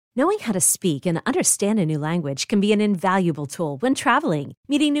Knowing how to speak and understand a new language can be an invaluable tool when traveling,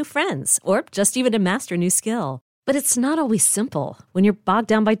 meeting new friends, or just even to master a new skill. But it's not always simple when you're bogged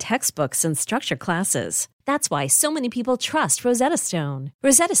down by textbooks and structured classes. That's why so many people trust Rosetta Stone.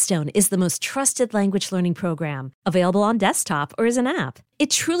 Rosetta Stone is the most trusted language learning program, available on desktop or as an app. It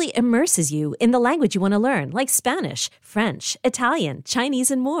truly immerses you in the language you want to learn, like Spanish, French, Italian,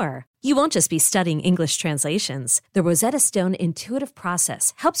 Chinese, and more. You won't just be studying English translations. The Rosetta Stone intuitive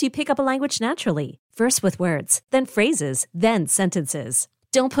process helps you pick up a language naturally, first with words, then phrases, then sentences.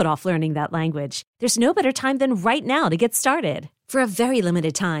 Don't put off learning that language. There's no better time than right now to get started. For a very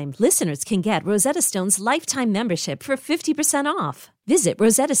limited time, listeners can get Rosetta Stone's lifetime membership for 50% off. Visit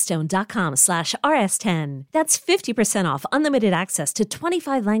rosettastone.com/rs10. That's 50% off unlimited access to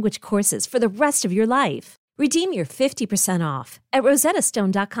 25 language courses for the rest of your life. Redeem your 50% off at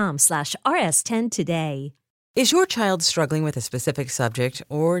rosettastone.com/rs10 today. Is your child struggling with a specific subject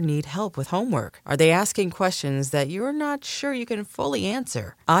or need help with homework? Are they asking questions that you're not sure you can fully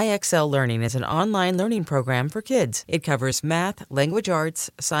answer? IXL Learning is an online learning program for kids. It covers math, language arts,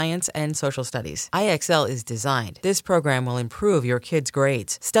 science, and social studies. IXL is designed. This program will improve your kids'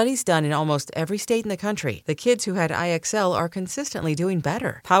 grades. Studies done in almost every state in the country. The kids who had IXL are consistently doing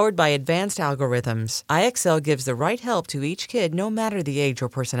better. Powered by advanced algorithms, IXL gives the right help to each kid no matter the age or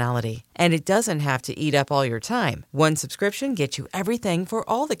personality. And it doesn't have to eat up all your time. One subscription gets you everything for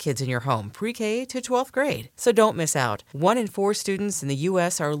all the kids in your home, pre-K to 12th grade. So don't miss out. 1 in 4 students in the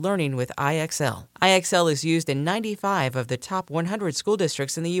U.S. are learning with IXL. IXL is used in 95 of the top 100 school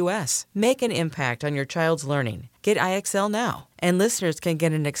districts in the U.S. Make an impact on your child's learning. Get IXL now. And listeners can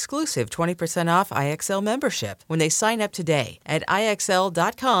get an exclusive 20% off IXL membership when they sign up today at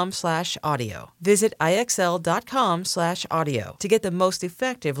IXL.com/audio. Visit IXL.com/audio to get the most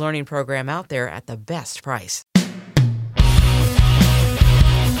effective learning program out there at the best price.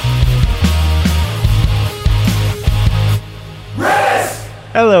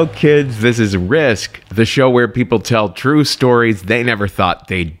 Hello, kids. This is Risk, the show where people tell true stories they never thought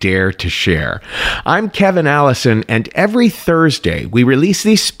they'd dare to share. I'm Kevin Allison, and every Thursday we release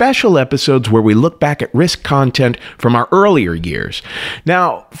these special episodes where we look back at Risk content from our earlier years.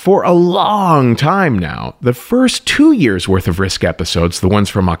 Now, for a long time now, the first 2 years worth of Risk episodes, the ones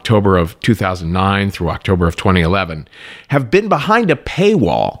from October of 2009 through October of 2011, have been behind a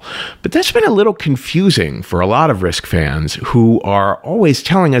paywall. But that's been a little confusing for a lot of Risk fans who are always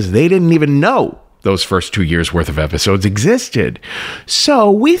telling us they didn't even know those first 2 years worth of episodes existed.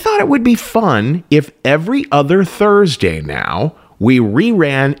 So we thought it would be fun if every other Thursday now we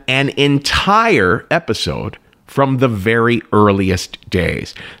reran an entire episode from the very earliest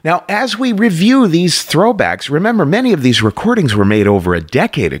days. Now, as we review these throwbacks, remember, many of these recordings were made over a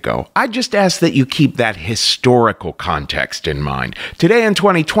decade ago. I just ask that you keep that historical context in mind. Today in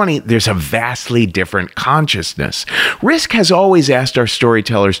 2020, there's a vastly different consciousness. Risk has always asked our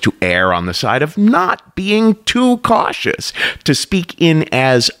storytellers to err on the side of not being too cautious, to speak in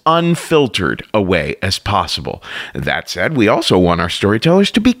as unfiltered a way as possible. That said, we also want our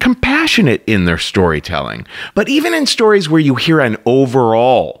storytellers to be compassionate in their storytelling. But even in stories where you hear an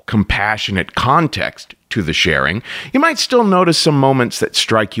overall compassionate context to the sharing, you might still notice some moments that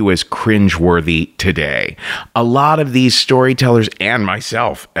strike you as cringeworthy today. A lot of these storytellers, and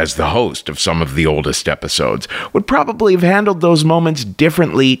myself as the host of some of the oldest episodes, would probably have handled those moments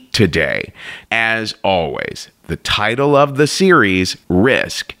differently today. As always, the title of the series,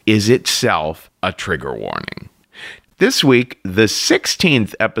 Risk, is itself a trigger warning. This week, the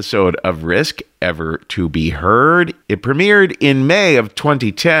 16th episode of Risk ever to be heard. It premiered in May of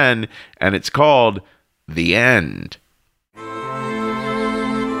 2010, and it's called The End.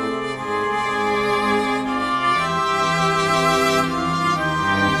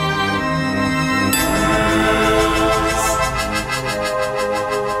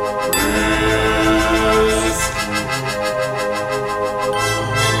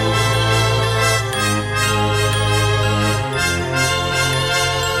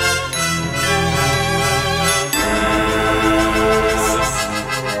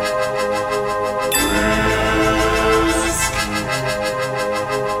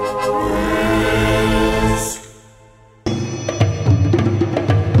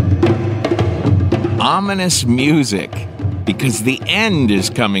 Ominous music, because the end is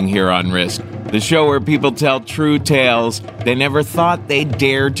coming here on Risk, the show where people tell true tales they never thought they'd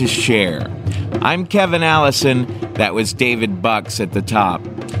dare to share. I'm Kevin Allison. That was David Bucks at the top.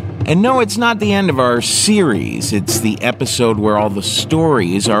 And no, it's not the end of our series. It's the episode where all the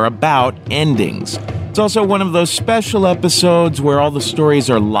stories are about endings. It's also one of those special episodes where all the stories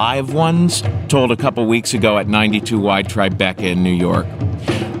are live ones, told a couple weeks ago at 92Y Tribeca in New York.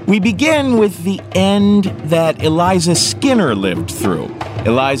 We begin with the end that Eliza Skinner lived through.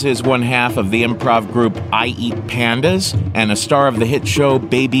 Eliza is one half of the improv group I Eat Pandas and a star of the hit show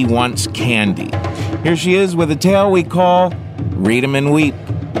Baby Wants Candy. Here she is with a tale we call Read 'em and Weep.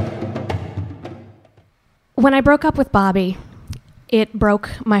 When I broke up with Bobby, it broke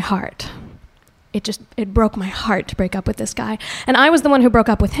my heart. It broke my heart to break up with this guy. And I was the one who broke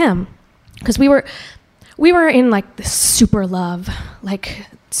up with him. Because we were in like this super love, like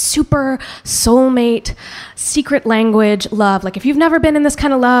super soulmate, secret language love. Like if you've never been in this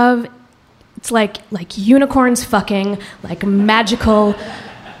kind of love, it's like unicorns fucking, like magical,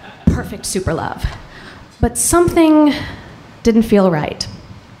 perfect super love. But something didn't feel right,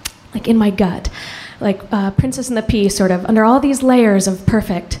 like in my gut. Like Princess and the Pea, sort of, under all these layers of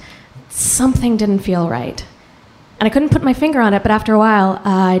perfect, something didn't feel right. And I couldn't put my finger on it, but after a while,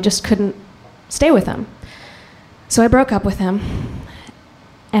 I just couldn't stay with him. So I broke up with him,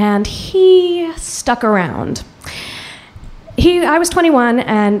 and he stuck around. I was 21,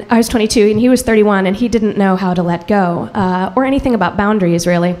 and I was 22, and he was 31, and he didn't know how to let go, or anything about boundaries,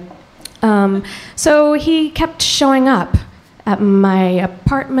 really. So he kept showing up at my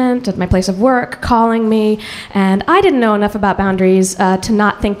apartment, at my place of work, calling me, and I didn't know enough about boundaries to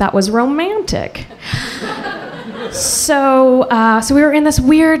not think that was romantic. So we were in this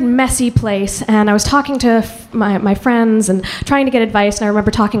weird, messy place, and I was talking to my friends and trying to get advice, and I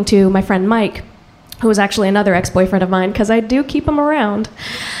remember talking to my friend Mike, who was actually another ex-boyfriend of mine, because I do keep him around.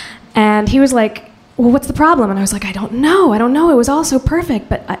 And he was like, well, what's the problem? And I was like, I don't know. It was all so perfect,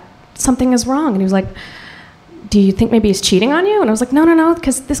 but something is wrong. And he was like, do you think maybe he's cheating on you? And I was like, no,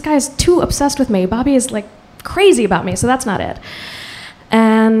 because this guy is too obsessed with me. Bobby is like crazy about me, so that's not it.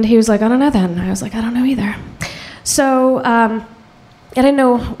 And he was like, I don't know then. I was like, I don't know either. So I didn't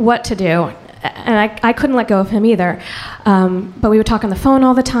know what to do, and I couldn't let go of him either. But we would talk on the phone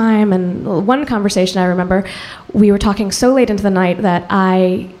all the time, and one conversation I remember, we were talking so late into the night that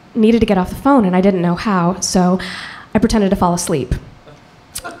I needed to get off the phone, and I didn't know how, so I pretended to fall asleep.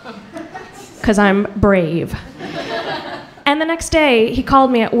 Because I'm brave. And the next day, he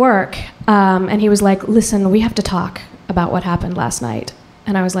called me at work, and he was like, listen, we have to talk about what happened last night.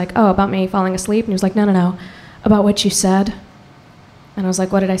 And I was like, oh, about me falling asleep? And he was like, no, about what you said. And I was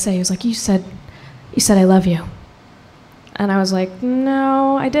like, what did I say? He was like, you said I love you. And I was like,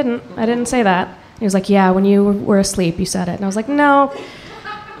 no, I didn't say that. He was like, yeah, when you were asleep, you said it. And I was like, no,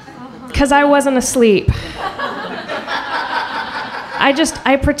 because I wasn't asleep.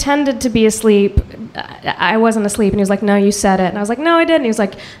 I pretended to be asleep. I wasn't asleep. And he was like, no, you said it. And I was like, no, I didn't. He was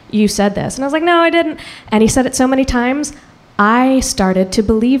like, you said this. And I was like, no, I didn't. And he said it so many times, I started to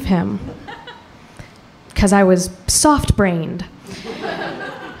believe him. Because I was soft-brained.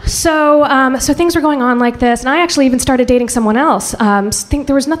 So things were going on like this. And I actually even started dating someone else.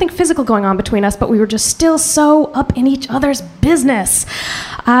 There was nothing physical going on between us, but we were just still so up in each other's business.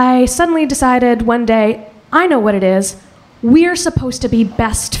 I suddenly decided one day, I know what it is. We're supposed to be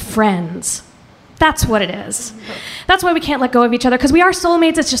best friends. That's what it is. That's why we can't let go of each other, because we are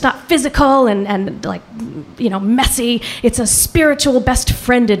soulmates. It's just not physical and like, messy. It's a spiritual best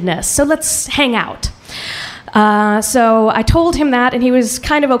friendedness. So let's hang out. So I told him that, and he was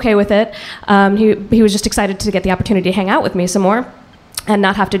kind of okay with it. He was just excited to get the opportunity to hang out with me some more and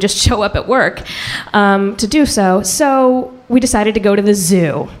not have to just show up at work to do so. So we decided to go to the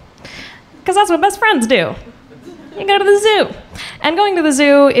zoo, because that's what best friends do. You go to the zoo. And going to the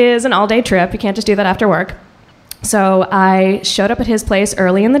zoo is an all-day trip. You can't just do that after work. So I showed up at his place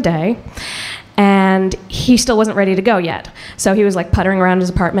early in the day, and he still wasn't ready to go yet. So he was like puttering around his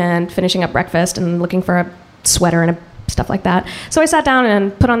apartment, finishing up breakfast and looking for a sweater and stuff like that. So I sat down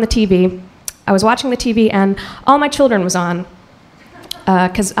and put on the TV. I was watching the TV, and All My Children was on,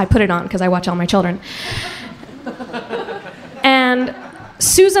 because I put it on because I watch All My Children. And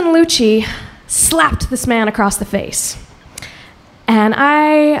Susan Lucci slapped this man across the face. And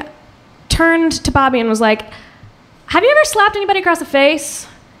I turned to Bobby and was like, have you ever slapped anybody across the face?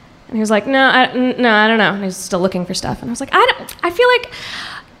 And he was like, no, I don't know. And he was still looking for stuff. And I was like, I feel like,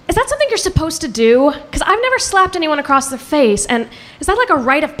 is that something you're supposed to do? Because I've never slapped anyone across the face. And is that like a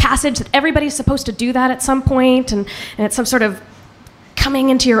rite of passage that everybody's supposed to do that at some point? And it's some sort of coming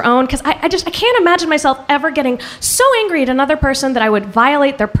into your own? Because I can't imagine myself ever getting so angry at another person that I would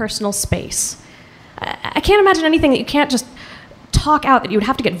violate their personal space. I can't imagine anything that you can't just talk out that you would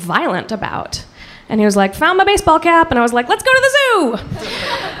have to get violent about. And he was like, found my baseball cap. And I was like, let's go to the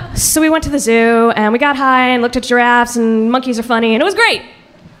zoo. So we went to the zoo, and we got high and looked at giraffes, and monkeys are funny, and it was great.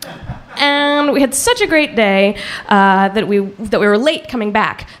 And we had such a great day that we were late coming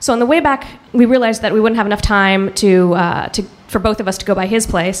back. So on the way back, we realized that we wouldn't have enough time to for both of us to go by his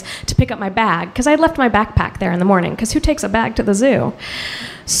place to pick up my bag, because I had left my backpack there in the morning, because who takes a bag to the zoo?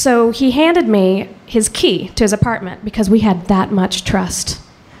 So he handed me his key to his apartment, because we had that much trust,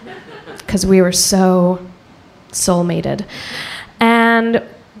 because we were so soulmated. And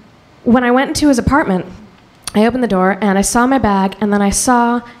when I went into his apartment, I opened the door and I saw my bag, and then I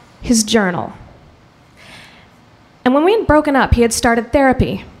saw his journal. And when we had broken up, he had started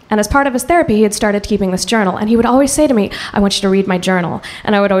therapy. And as part of his therapy, he had started keeping this journal. And he would always say to me, I want you to read my journal.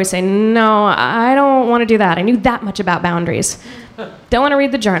 And I would always say, no, I don't want to do that. I knew that much about boundaries. Don't want to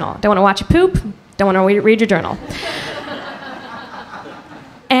read the journal. Don't want to watch you poop. Don't want to read your journal.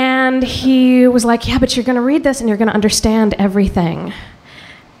 And he was like, yeah, but you're going to read this and you're going to understand everything.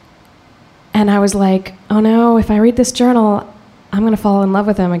 And I was like, oh no, if I read this journal, I'm going to fall in love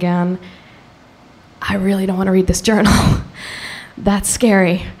with him again. I really don't want to read this journal. That's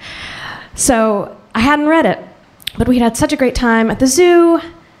scary. So I hadn't read it, but we'd had such a great time at the zoo,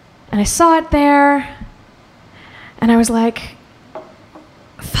 and I saw it there, and I was like,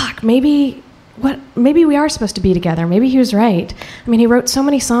 fuck, maybe we are supposed to be together. Maybe he was right. I mean, he wrote so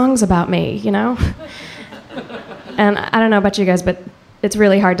many songs about me, you know? And I don't know about you guys, but it's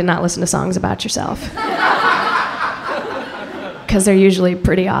really hard to not listen to songs about yourself. Because they're usually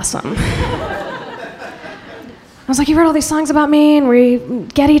pretty awesome. I was like, he wrote all these songs about me, and we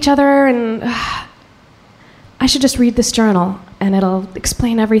get each other, and I should just read this journal, and it'll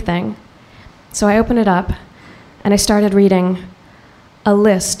explain everything. So I opened it up, and I started reading a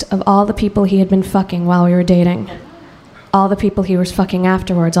list of all the people he had been fucking while we were dating. All the people he was fucking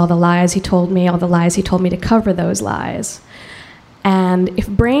afterwards, all the lies he told me, all the lies he told me to cover those lies. And if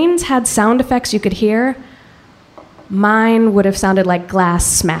brains had sound effects you could hear, mine would have sounded like glass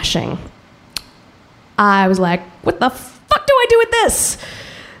smashing. I was like, what the fuck do I do with this?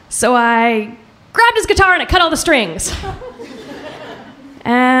 So I grabbed his guitar and I cut all the strings.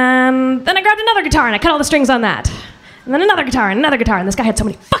 And then I grabbed another guitar and I cut all the strings on that. And then another guitar, and this guy had so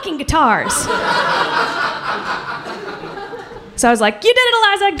many fucking guitars. So I was like, you did it,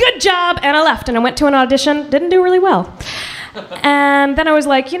 Eliza, good job. And I left and I went to an audition, didn't do really well. And then I was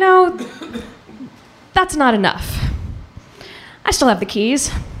like, you know, that's not enough. I still have the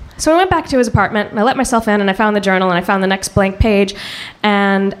keys. So I went back to his apartment, and I let myself in, and I found the journal, and I found the next blank page,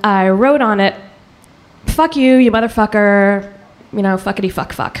 and I wrote on it, fuck you, you motherfucker, you know, fuckity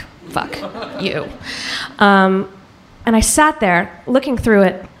fuck you. And I sat there, looking through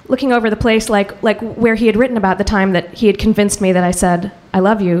it, looking over the place like where he had written about the time that he had convinced me that I said, I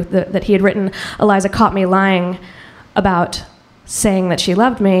love you, that he had written, Eliza caught me lying about saying that she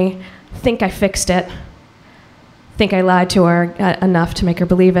loved me, think I fixed it, think I lied to her enough to make her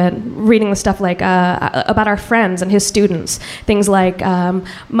believe it, reading the stuff like about our friends and his students, things like,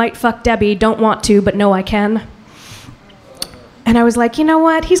 might fuck Debbie, don't want to, but know I can. And I was like, you know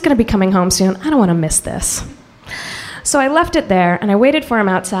what, he's going to be coming home soon, I don't want to miss this. So I left it there, and I waited for him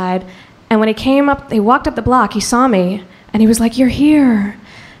outside, and when he came up, he walked up the block, he saw me, and he was like, you're here.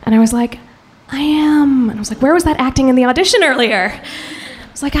 And I was like, I am. And I was like, where was that acting in the audition earlier?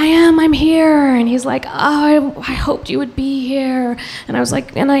 I was like, I'm here. And he's like, oh, I hoped you would be here. And I was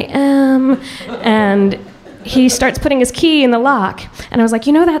like, and I am. And he starts putting his key in the lock. And I was like,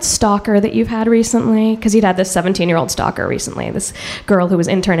 you know that stalker that you've had recently? Because he'd had this 17-year-old stalker recently, this girl who was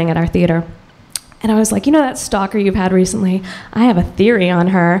interning at our theater. And I was like, you know that stalker you've had recently? I have a theory on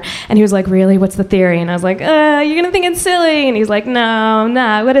her. And he was like, really? What's the theory? And I was like, you're going to think it's silly. And he's like, no,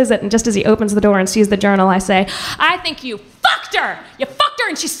 what is it? And just as he opens the door and sees the journal, I say, I think you fucked her. You fucked her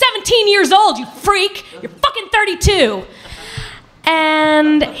and she's 17 years old, you freak. You're fucking 32.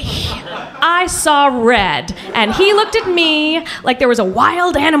 And I saw red. And he looked at me like there was a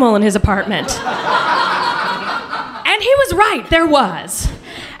wild animal in his apartment. And he was right, there was.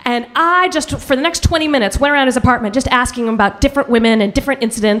 And I just, for the next 20 minutes, went around his apartment just asking him about different women and different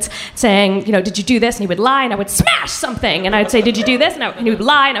incidents, saying, you know, did you do this? And he would lie, and I would smash something. And I'd say, did you do this? And he would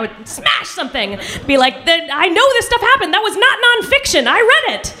lie, and I would smash something. And be like, I know this stuff happened. That was not nonfiction. I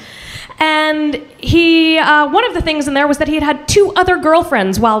read it. And he, one of the things in there was that he had had 2 other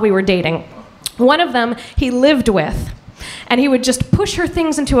girlfriends while we were dating. One of them he lived with. And he would just push her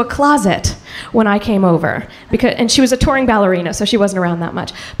things into a closet when I came over. And she was a touring ballerina, so she wasn't around that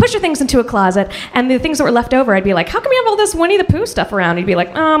much. Push her things into a closet, and the things that were left over, I'd be like, how come you have all this Winnie the Pooh stuff around? He'd be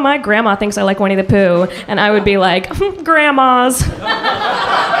like, oh, my grandma thinks I like Winnie the Pooh. And I would be like, grandmas.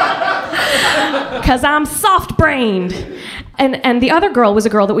 Because I'm soft-brained. And the other girl was a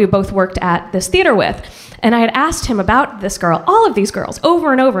girl that we both worked at this theater with. And I had asked him about this girl, all of these girls,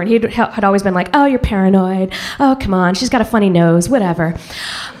 over and over, and he had always been like, oh, you're paranoid. Oh, come on, she's got a funny nose, whatever.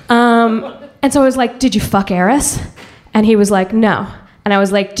 And so I was like, did you fuck Eris? And he was like, no. And I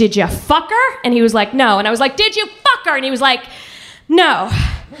was like, did you fuck her? And he was like, no. And I was like, did you fuck her? And he was like, no.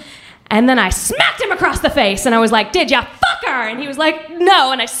 And then I smacked him across the face, and I was like, did you fuck her? And he was like,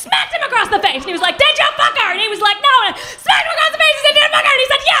 no. And I smacked him across the face, and he was like, did you fuck her? And he was like, no. And I smacked him across the face, and he said, did you fuck her? And he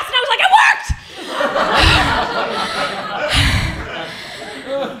said, yes. And I was like, it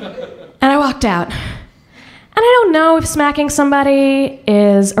worked. And I walked out. And I don't know if smacking somebody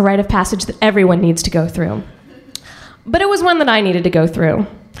is a rite of passage that everyone needs to go through. But it was one that I needed to go through.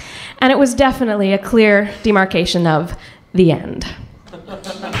 And it was definitely a clear demarcation of the end.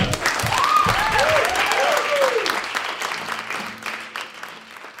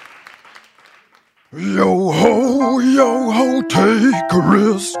 Yo ho, take a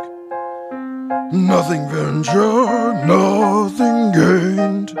risk. Nothing venture, nothing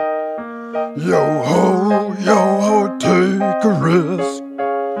gained. Yo ho, take a risk.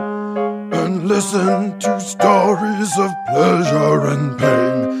 And listen to stories of pleasure and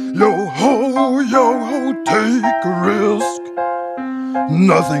pain. Yo ho, take a risk.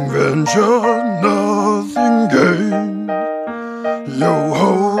 Nothing venture, nothing gained. Yo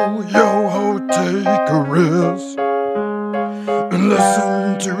ho, take a risk. And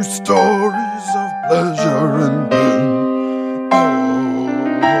listen to stories of pleasure and pain.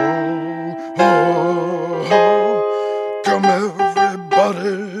 Come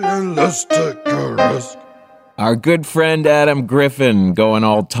everybody and let's take a risk. Our good friend Adam Griffin going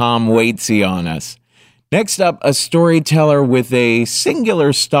all Tom Waitsy on us. Next up, a storyteller with a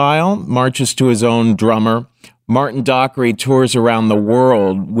singular style, marches to his own drummer. Martin Dockery tours around the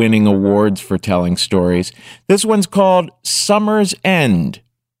world, winning awards for telling stories. This one's called Summer's End.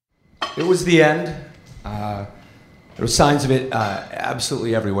 It was the end. There were signs of it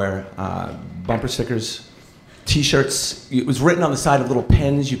absolutely everywhere. Bumper stickers, T-shirts. It was written on the side of little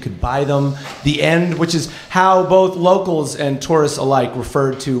pens. You could buy them. The End, which is how both locals and tourists alike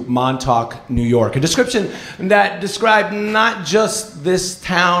referred to Montauk, New York. A description that described not just this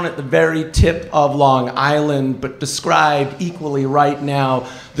town at the very tip of Long Island, but described equally right now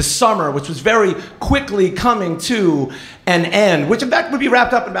the summer, which was very quickly coming to an end, which in fact would be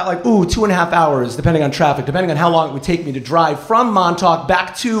wrapped up in about 2.5 hours, depending on traffic, depending on how long it would take me to drive from Montauk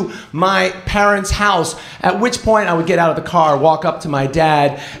back to my parents' house, at which point I would get out of the car, walk up to my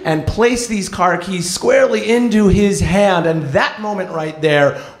dad, and place these car keys squarely into his hand, and that moment right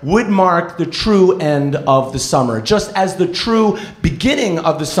there would mark the true end of the summer, just as the true beginning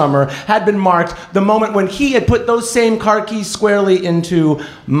of the summer had been marked the moment when he had put those same car keys squarely into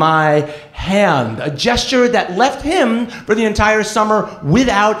my hand, a gesture that left him for the entire summer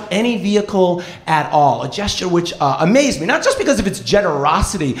without any vehicle at all, a gesture which amazed me, not just because of its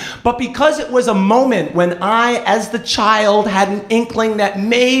generosity, but because it was a moment when I, as the child, had an inkling that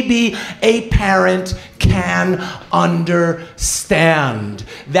maybe a parent can understand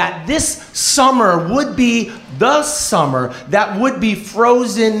that this summer would be the summer that would be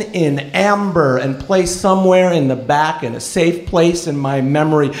frozen in amber and placed somewhere in the back in a safe place in my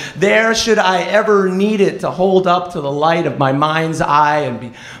memory. There, should I ever need it to hold up to the light of my mind's eye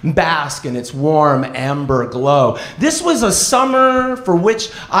and bask in its warm amber glow. This was a summer for which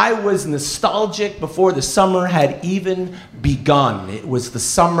I was nostalgic before the summer had even begun. It was the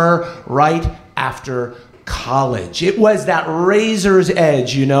summer right after college. It was that razor's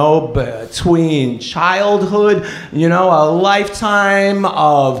edge, between childhood, a lifetime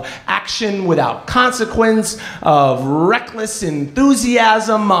of action without consequence, of reckless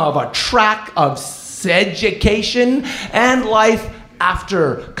enthusiasm, of a track of education, and life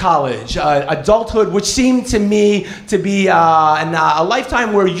after college, adulthood, which seemed to me to be a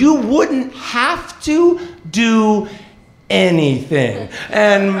lifetime where you wouldn't have to do anything,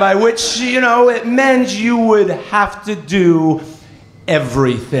 and by which, it meant you would have to do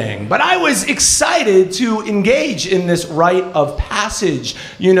everything. But I was excited to engage in this rite of passage,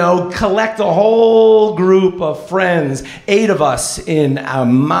 collect a whole group of friends, 8 of us in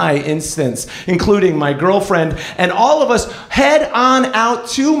my instance, including my girlfriend, and all of us head on out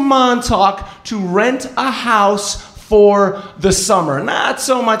to Montauk to rent a house for the summer. Not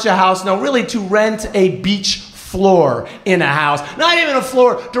so much a house, no, really to rent a beach floor in a house. Not even a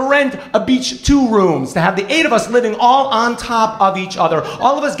floor, to rent a beach 2 rooms, to have the 8 of us living all on top of each other,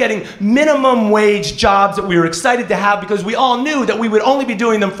 all of us getting minimum wage jobs that we were excited to have because we all knew that we would only be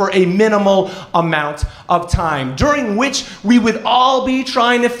doing them for a minimal amount of time, during which we would all be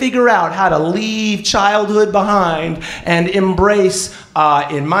trying to figure out how to leave childhood behind and embrace,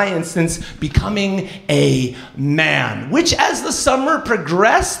 in my instance, becoming a man, which as the summer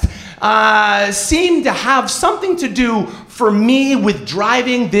progressed, seemed to have something to do for me with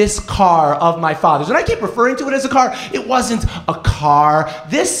driving this car of my father's. And I keep referring to it as a car. It wasn't a car.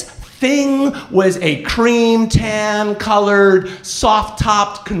 This thing was a cream tan colored,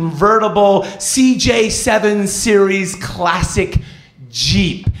 soft-topped, convertible CJ7 series classic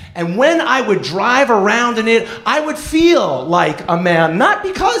Jeep. And when I would drive around in it, I would feel like a man, not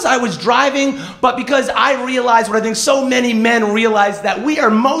because I was driving, but because I realized what I think so many men realize, that we are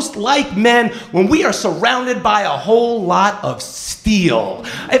most like men when we are surrounded by a whole lot of steel.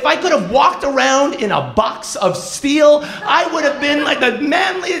 If I could have walked around in a box of steel, I would have been like the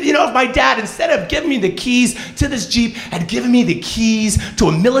manly, if my dad, instead of giving me the keys to this Jeep, had given me the keys to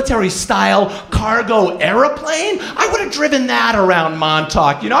a military-style cargo airplane, I would have driven that around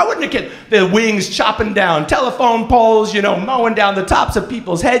Montauk. I wouldn't have get the wings chopping down telephone poles, mowing down the tops of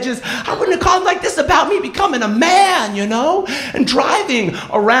people's hedges. I wouldn't have called like this about me becoming a man, and driving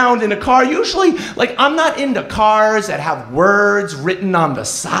around in a car. Usually, I'm not into cars that have words written on the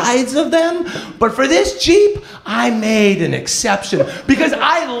sides of them, but for this Jeep, I made an exception because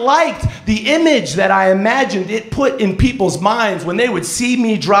I liked the image that I imagined it put in people's minds when they would see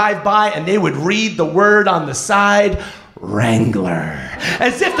me drive by and they would read the word on the side, Wrangler.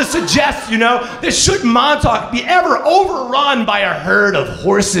 As if to suggest, that should Montauk be ever overrun by a herd of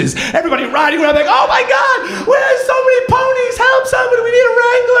horses, everybody riding around like, oh my God, there's so many ponies, help somebody, we need a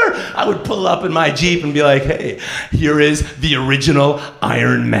Wrangler. I would pull up in my Jeep and be like, hey, here is the original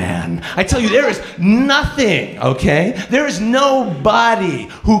Iron Man. I tell you, there is nothing, okay? There is nobody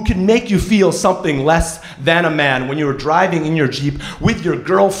who can make you feel something less than a man when you're driving in your Jeep with your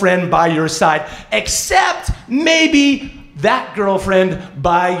girlfriend by your side, except maybe that girlfriend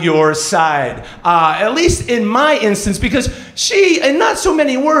by your side. At least in my instance, because she, in not so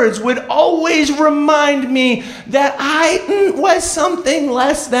many words, would always remind me that I was something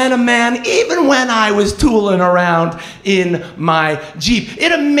less than a man, even when I was tooling around in my Jeep.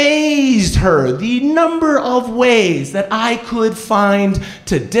 It amazed her the number of ways that I could find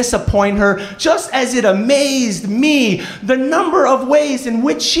to disappoint her, just as it amazed me the number of ways in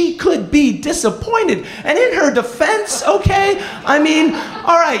which she could be disappointed. And in her defense, okay, I mean,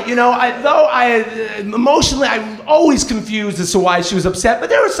 all right, emotionally, I'm always confused as to why she was upset, but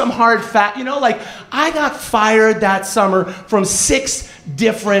there was some hard fact, I got fired that summer from 6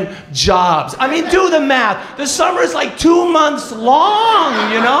 different jobs. I mean, do the math. The summer is 2 months long,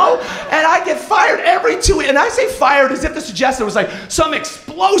 and I get fired every 2 weeks. And I say fired as if to suggest it was some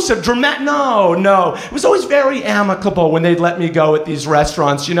explosive, dramatic. No. It was always very amicable when they'd let me go at these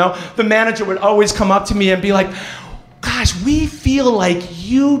restaurants, The manager would always come up to me and be like, gosh, we feel like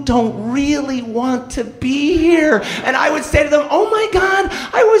you don't really want to be here. And I would say to them, oh my God,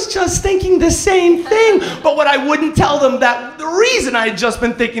 I was just thinking the same thing. But what I wouldn't tell them, that the reason I had just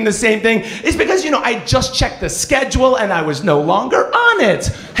been thinking the same thing is because, I just checked the schedule and I was no longer on it.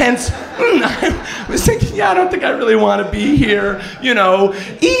 Hence, I was thinking, I don't think I really want to be here,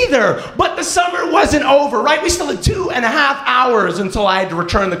 either. But the summer wasn't over, right? We still had 2.5 hours until I had to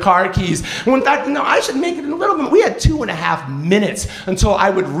return the car keys. Well, in fact, I should make it a little bit. We had 2.5 minutes until I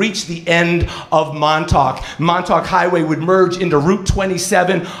would reach the end of Montauk. Montauk Highway would merge into Route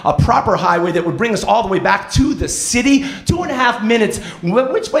 27, a proper highway that would bring us all the way back to the city. 2.5 minutes,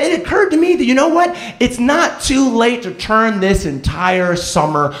 which it occurred to me that, it's not too late to turn this entire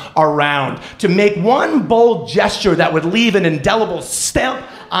summer around, to make one bold gesture that would leave an indelible stamp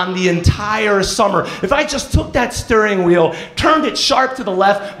on the entire summer. If I just took that steering wheel, turned it sharp to the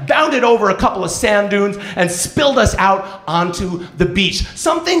left, bounded over a couple of sand dunes, and spilled us out onto the beach.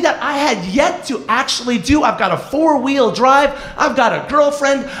 Something that I had yet to actually do. I've got a 4-wheel drive, I've got a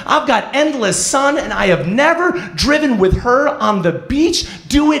girlfriend, I've got endless sun, and I have never driven with her on the beach.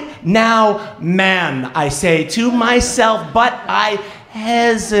 Do it now, man, I say to myself, but I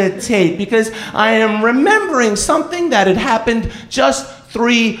hesitate because I am remembering something that had happened just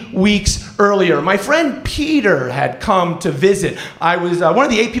 3 weeks earlier. My friend Peter had come to visit. I was one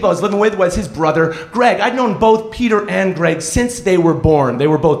of the 8 people I was living with was his brother Greg. I'd known both Peter and Greg since they were born. They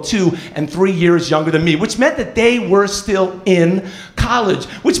were both 2 and 3 years younger than me, which meant that they were still in college,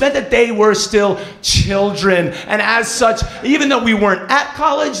 which meant that they were still children. And as such, even though we weren't at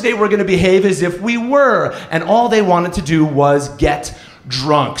college, they were going to behave as if we were. And all they wanted to do was get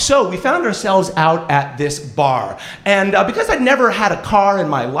drunk. So we found ourselves out at this bar. And because I'd never had a car in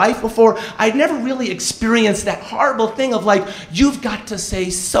my life before, I'd never really experienced that horrible thing of you've got to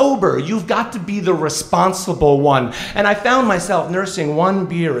stay sober. You've got to be the responsible one. And I found myself nursing one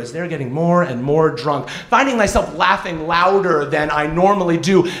beer as they're getting more and more drunk, finding myself laughing louder than I normally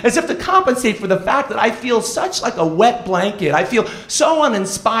do, as if to compensate for the fact that I feel such like a wet blanket. I feel so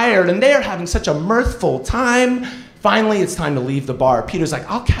uninspired, and they're having such a mirthful time. Finally, it's time to leave the bar. Peter's like,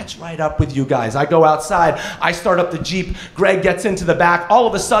 I'll catch right up with you guys. I go outside. I start up the Jeep. Greg gets into the back. All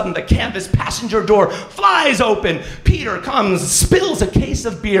of a sudden, the canvas passenger door flies open. Peter comes, spills a case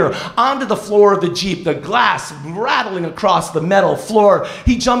of beer onto the floor of the Jeep, the glass rattling across the metal floor.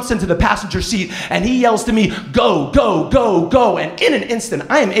 He jumps into the passenger seat, and he yells to me, go, go, go, go. And in an instant,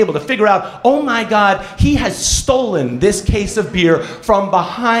 I am able to figure out, oh my God, he has stolen this case of beer from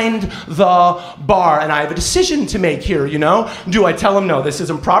behind the bar. And I have a decision to make here, Do I tell him, no, this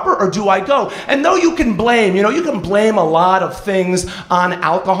isn't proper, or do I go? And though you can blame, you can blame a lot of things on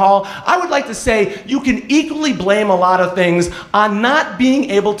alcohol, I would like to say you can equally blame a lot of things on not being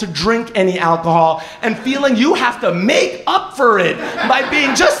able to drink any alcohol and feeling you have to make up for it by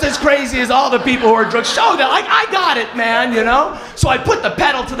being just as crazy as all the people who are drunk. Show that, I got it, man, So I put the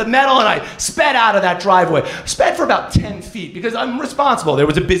pedal to the metal and I sped out of that driveway. Sped for about 10 feet because I'm responsible. There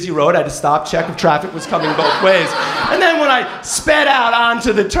was a busy road. I had to stop, check if traffic was coming both ways. And then when I sped out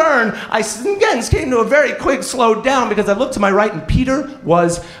onto the turn, I again came to a very quick slow down because I looked to my right and Peter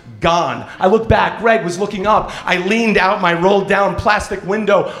was gone. I looked back, Greg was looking up. I leaned out my rolled down plastic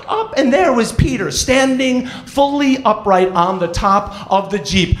window up, and there was Peter standing fully upright on the top of the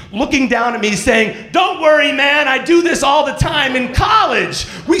Jeep, looking down at me saying, don't worry, man, I do this all the time in college.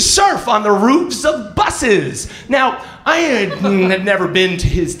 We surf on the roofs of buses. Now, I had never been to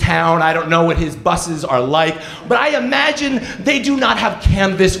his town. I don't know what his buses are like, but I imagine they do not have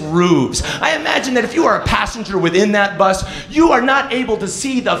canvas roofs. I imagine that if you are a passenger within that bus, you are not able to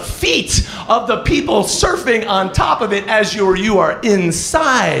see the feet of the people surfing on top of it as you are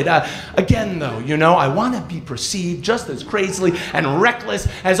inside. Again, though, I want to be perceived just as crazily and reckless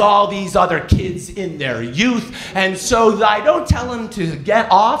as all these other kids in their youth, and so I don't tell him to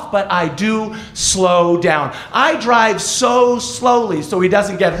get off, but I do slow down. I drive so slowly so he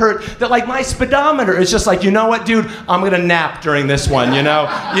doesn't get hurt that my speedometer is just like, you know what, dude, I'm gonna nap during this one, you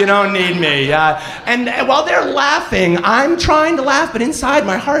don't need me. And while they're laughing, I'm trying to laugh, but inside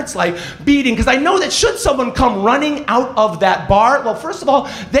my heart's beating because I know that should someone come running out of that bar, well, first of all,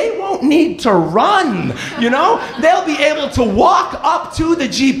 they won't need to run, they'll be able to walk up to the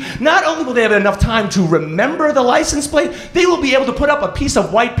Jeep. Not only will they have enough time to remember the license plate, they will be able to put up a piece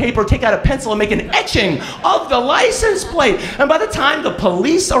of white paper, take out a pencil, and make an etching of the license plate. And by the time the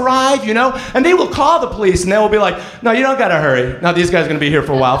police arrive, and they will call the police and they will be like, no, you don't gotta hurry. No, these guys are gonna be here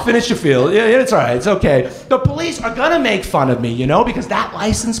for a while. Finish your field. Yeah, it's all right. It's okay. The police are gonna make fun of me, because that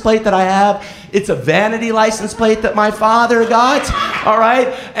license plate that I have, it's a vanity license plate that my father got, all right?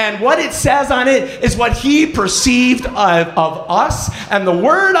 And what it says on it is what he perceived of us, and the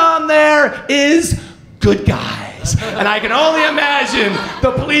word on there is good guy. And I can only imagine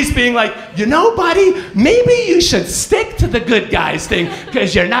the police being like, buddy, maybe you should stick to the good guys thing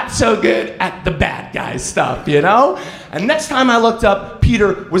because you're not so good at the bad guys stuff, And next time I looked up,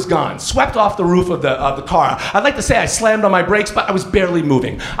 Peter was gone, swept off the roof of the car. I'd like to say I slammed on my brakes, but I was barely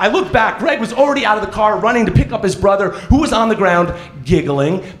moving. I looked back. Greg was already out of the car, running to pick up his brother, who was on the ground,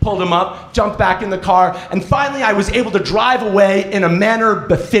 giggling, pulled him up, jumped back in the car, and finally I was able to drive away in a manner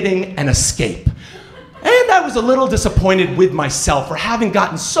befitting an escape. And I was a little disappointed with myself for having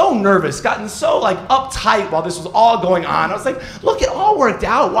gotten so nervous, gotten so uptight while this was all going on. I was like, look, it all worked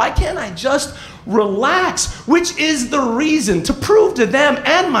out. Why can't I just relax? Which is the reason to prove to them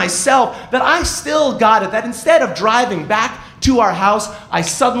and myself that I still got it, that instead of driving back to our house, I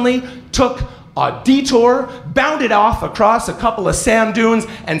suddenly took a detour, bounded off across a couple of sand dunes,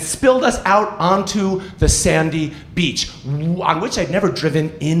 and spilled us out onto the sandy beach, on which I'd never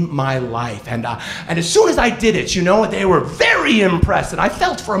driven in my life. And as soon as I did it, they were very impressed. And I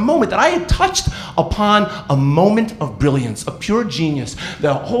felt for a moment that I had touched upon a moment of brilliance, of pure genius.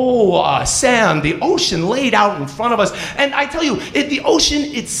 The whole sand, the ocean laid out in front of us. And I tell you, the ocean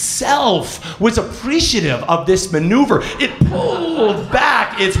itself was appreciative of this maneuver. It pulled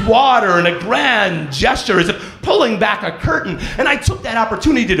back its water in a grand gesture as if pulling back a curtain. And I took that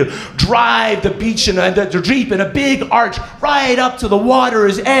opportunity to drive the beach and the Jeep in a big arch right up to the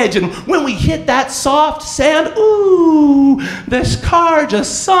water's edge. And when we hit that soft sand, ooh, this car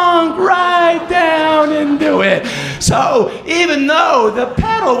just sunk right down into it. So even though the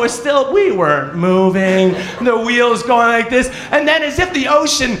pedal was still, we weren't moving, the wheels going like this, and then as if the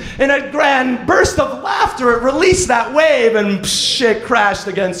ocean, in a grand burst of laughter, it released that wave and it crashed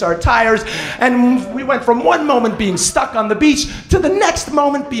against our tires. And we went from one moment being stuck on the beach to the next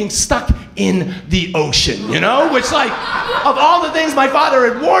moment being stuck in the ocean, which like, of all the things my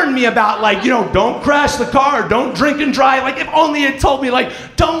father had warned me about, like, don't crash the car, don't drink and drive, like if only he had told me, like,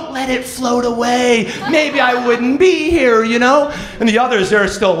 don't let it float away, maybe I wouldn't be here, And the others, they're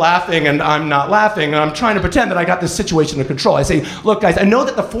still laughing and I'm not laughing, and I'm trying to pretend that I got this situation under control. I say, look guys, I know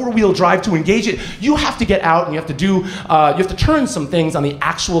that the four-wheel drive, to engage it, you have to get out and you have to turn some things on the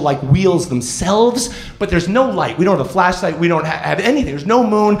actual like wheels themselves, but there's no light. We don't have a flashlight, we don't have anything, there's no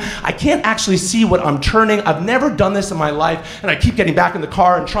moon. I can't actually see what I'm turning. I've never done this in my life, and I keep getting back in the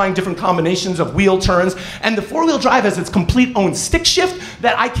car and trying different combinations of wheel turns, and the four-wheel drive has its complete own stick shift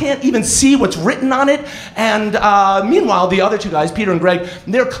that I can't even see what's written on it. And meanwhile, the other two guys, Peter and Greg,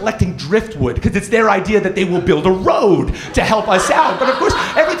 they're collecting driftwood because it's their idea that they will build a road to help us out. But of course,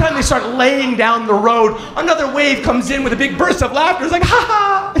 every time they start laying down the road, another wave comes in with a big burst of laughter. It's like, ha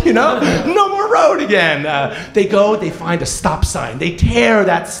ha, no more road again. They go, they find a stop sign. They tear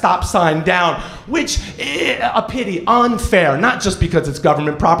that stop sign down, which, a pity, unfair, not just because it's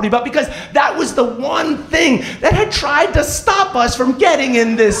government property, but because that was the one thing that had tried to stop us from getting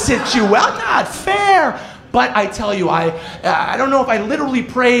in this situation. Not fair. But I tell you, I don't know if I literally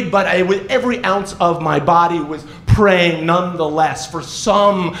prayed, but with every ounce of my body was praying nonetheless for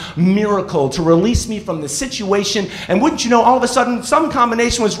some miracle to release me from the situation. And wouldn't you know, all of a sudden, some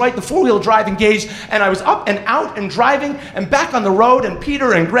combination was right, the four-wheel drive engaged, and I was up and out and driving and back on the road, and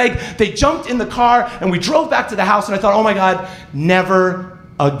Peter and Greg, they jumped in the car, and we drove back to the house, and I thought, oh my God, never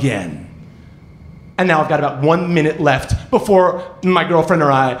again. And now I've got about 1 minute left before my girlfriend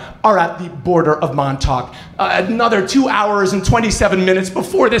and I are at the border of Montauk. Another 2 hours and 27 minutes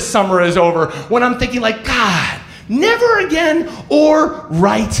before this summer is over, when I'm thinking like, God, never again or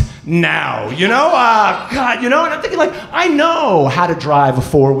right now, God, and I'm thinking like, I know how to drive a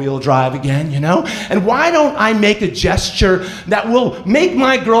four-wheel drive again, and why don't I make a gesture that will make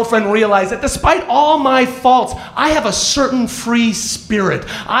my girlfriend realize that despite all my faults, I have a certain free spirit.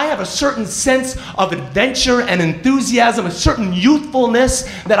 I have a certain sense of adventure and enthusiasm, a certain youthfulness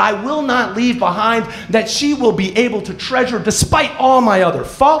that I will not leave behind, that she will be able to treasure despite all my other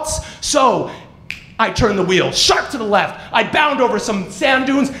faults. So I turn the wheel, sharp to the left. I bound over some sand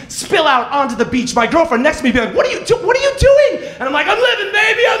dunes, spill out onto the beach. My girlfriend next to me be like, what are you doing? And I'm like, I'm living,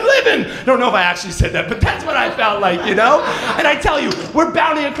 baby, I'm living. I don't know if I actually said that, but that's what I felt like, And I tell you, we're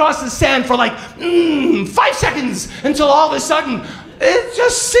bounding across the sand for like 5 seconds until all of a sudden, it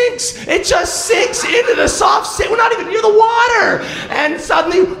just sinks into the soft sand. We're not even near the water. And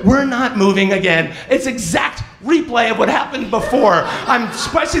suddenly, we're not moving again. It's exact replay of what happened before. I'm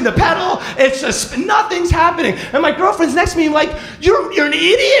pressing the pedal, it's just, nothing's happening. And my girlfriend's next to me like, you're an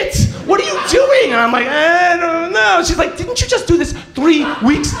idiot. What are you doing? And I'm like, I don't know. She's like, didn't you just do this 3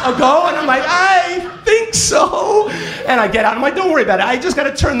 weeks ago? And I'm like, I think so. And I get out, I'm like, don't worry about it. I just got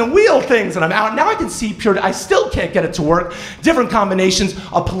to turn the wheel things. And I'm out. Now I can see pure, I still can't get it to work. Different combinations.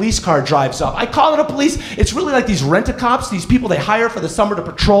 A police car drives up. I call it a police. It's really like these rent-a-cops, these people they hire for the summer to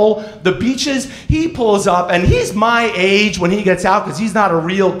patrol the beaches. He pulls up, and he's my age when he gets out because he's not a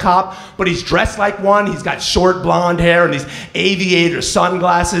real cop, but he's dressed like one. He's got short blonde hair and these aviator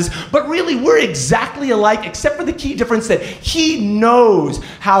sunglasses. But really, we're exactly alike, except for the key difference that he knows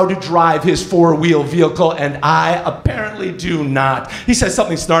how to drive his four-wheel vehicle, and I apparently do not. He says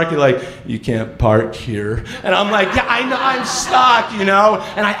something snarky like, you can't park here. And I'm like, yeah, I know, I'm stuck, And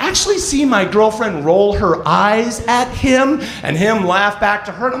I actually see my girlfriend roll her eyes at him, and him laugh back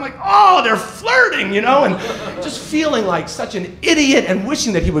to her, and I'm like, oh, they're flirting, And just feeling like such an idiot and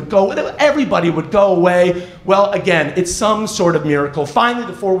wishing that he would go, everybody would go away. Well, again, it's some sort of miracle. Finally,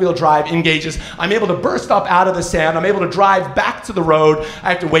 the four-wheel drive engages. I'm able to burst up out of the sand. I'm able to drive back to the road.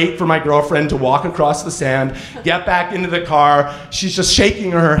 I have to wait for my girlfriend to walk across the sand, get back into the car. She's just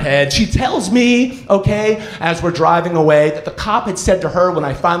shaking her head. She tells me, okay, as we're driving away, that the cop had said to her when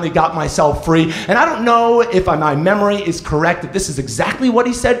I finally got myself free, and I don't know if my memory is correct, that this is exactly what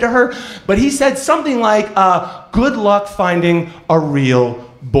he said to her, but he said something like, good luck finding a real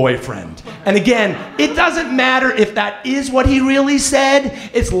boyfriend. And again, it doesn't matter if that is what he really said.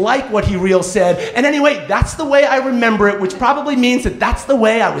 It's like what he really said. And anyway, that's the way I remember it, which probably means that that's the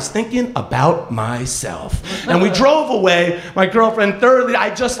way I was thinking about myself. And we drove away. My girlfriend thoroughly,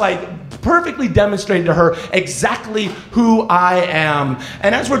 I just perfectly demonstrated to her exactly who I am.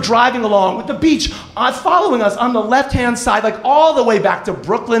 And as we're driving along with the beach following us on the left-hand side, all the way back to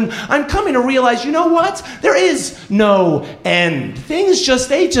Brooklyn, I'm coming to realize, you know what? There is no end. Things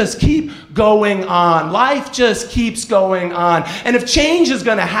they just keep going on. Life just keeps going on. And if change is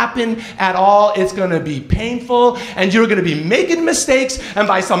going to happen at all, it's going to be painful, and you're going to be making mistakes, and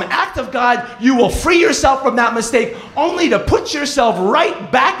by some act of God, you will free yourself from that mistake only to put yourself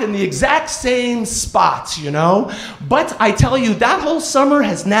right back in the exact same spots, you know? But I tell you, that whole summer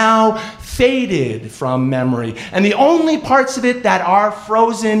has now faded from memory. And the only parts of it that are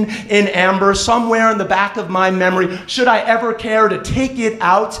frozen in amber somewhere in the back of my memory, should I ever care to take it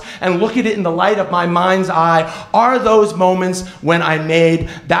out and look at it in the light of my mind's eye, are those moments when I made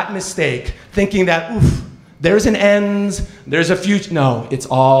that mistake, thinking that, oof, there's an end, there's a future. No, it's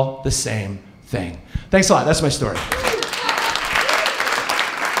all the same thing. Thanks a lot. That's my story.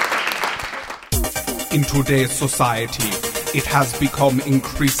 In today's society, it has become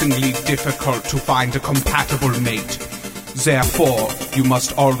increasingly difficult to find a compatible mate. Therefore, you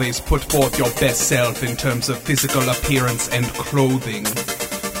must always put forth your best self in terms of physical appearance and clothing.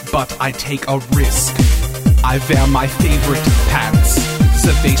 But I take a risk. I wear my favorite pants.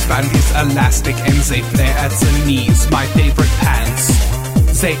 The waistband is elastic and they flare at the knees. My favorite pants.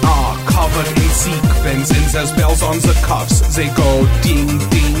 They are covered in sequins and there's bells on the cuffs. They go ding,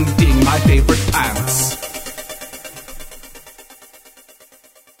 ding, ding. My favorite pants.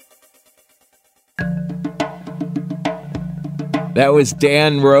 That was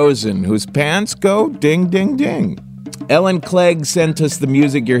Dan Rosen, whose pants go ding, ding, ding. Ellen Clegg sent us the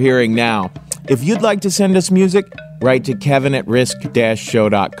music you're hearing now. If you'd like to send us music, write to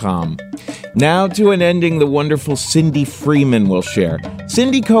kevin@risk-show.com. Now to an ending the wonderful Cindy Freeman will share.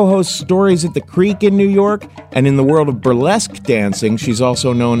 Cindy co-hosts Stories at the Creek in New York, and in the world of burlesque dancing, she's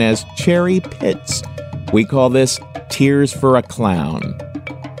also known as Cherry Pitts. We call this Tears for a Clown.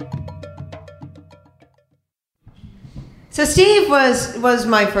 So Steve was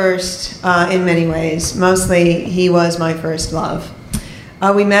my first in many ways. Mostly he was my first love.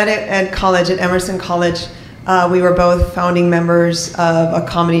 We met at college, at Emerson College. We were both founding members of a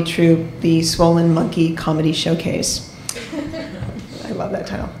comedy troupe, the Swollen Monkey Comedy Showcase. I love that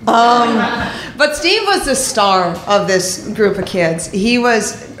title. But Steve was the star of this group of kids. He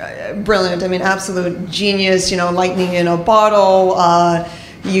was brilliant. I mean, absolute genius, lightning in a bottle.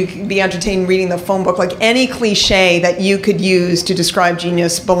 You could be entertained reading the phone book. Like any cliche that you could use to describe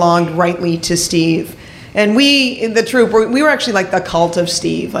genius belonged rightly to Steve. And we, the troupe, we were actually like the cult of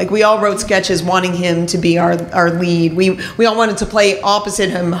Steve. Like we all wrote sketches wanting him to be our lead. We all wanted to play opposite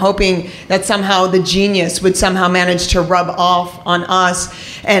him, hoping that somehow the genius would somehow manage to rub off on us.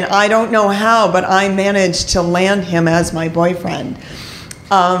 And I don't know how, but I managed to land him as my boyfriend.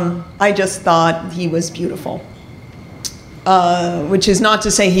 I just thought he was beautiful. Which is not to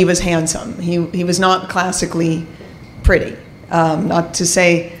say he was handsome. He was not classically pretty. Not to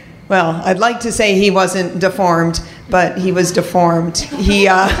say, well, I'd like to say he wasn't deformed, but he was deformed. He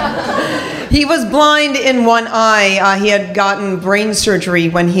was blind in one eye. He had gotten brain surgery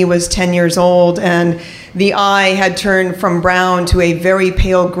when he was 10 years old, and the eye had turned from brown to a very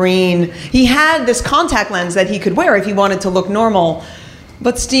pale green. He had this contact lens that he could wear if he wanted to look normal.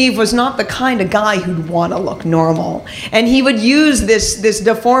 But Steve was not the kind of guy who'd want to look normal. And he would use this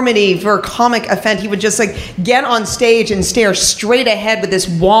deformity for comic effect. He would just get on stage and stare straight ahead with this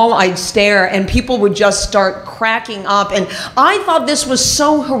wall-eyed stare, and people would just start cracking up. And I thought this was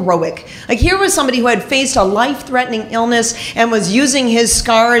so heroic. Like here was somebody who had faced a life-threatening illness and was using his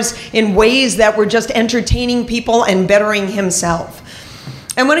scars in ways that were just entertaining people and bettering himself.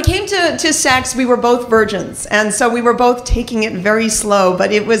 And when it came to sex, we were both virgins. And so we were both taking it very slow,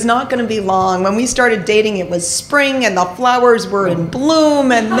 but it was not going to be long. When we started dating, it was spring and the flowers were in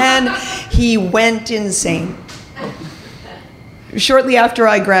bloom, and then he went insane. Shortly after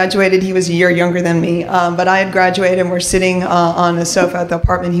I graduated, he was a year younger than me, but I had graduated and we're sitting on a sofa at the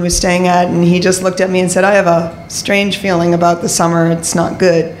apartment he was staying at, and he just looked at me and said, "I have a strange feeling about the summer. It's not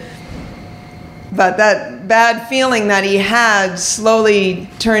good." But that bad feeling that he had slowly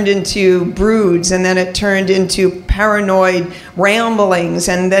turned into broods, and then it turned into paranoid ramblings,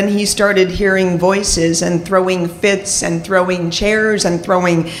 and then he started hearing voices and throwing fits and throwing chairs and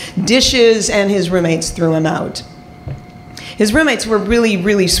throwing dishes, and his roommates threw him out. His roommates were really,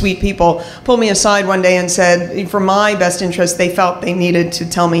 really sweet people, pulled me aside one day and said, for my best interest, they felt they needed to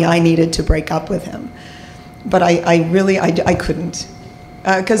tell me I needed to break up with him. But I couldn't.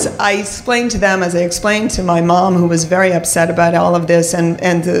 Because I explained to them, as I explained to my mom, who was very upset about all of this,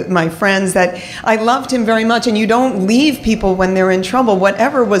 and my friends, that I loved him very much, and you don't leave people when they're in trouble.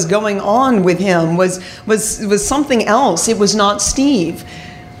 Whatever was going on with him was something else. It was not Steve.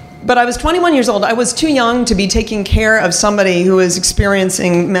 But I was 21 years old. I was too young to be taking care of somebody who was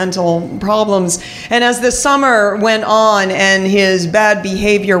experiencing mental problems. And as the summer went on and his bad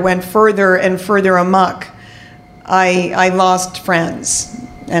behavior went further and further amok, I lost friends,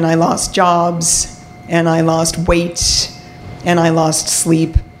 and I lost jobs, and I lost weight, and I lost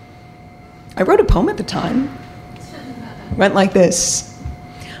sleep. I wrote a poem at the time. It went like this.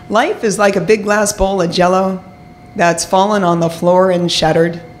 Life is like a big glass bowl of Jell-O that's fallen on the floor and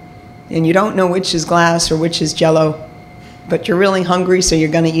shattered. And you don't know which is glass or which is Jell-O, but you're really hungry, so you're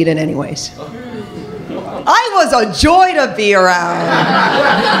going to eat it anyways. I was a joy to be around.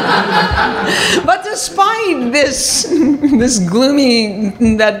 But despite this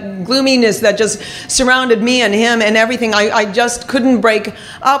gloominess that just surrounded me and him and everything, I just couldn't break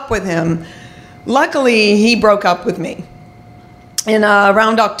up with him. Luckily, he broke up with me. And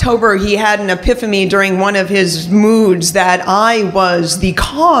around October, he had an epiphany during one of his moods that I was the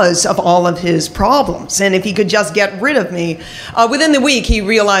cause of all of his problems. And if he could just get rid of me. Within the week, he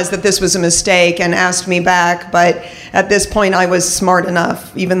realized that this was a mistake and asked me back. But at this point, I was smart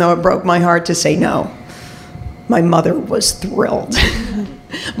enough, even though it broke my heart, to say no. My mother was thrilled.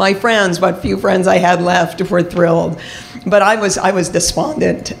 My friends, what few friends I had left, were thrilled. But I was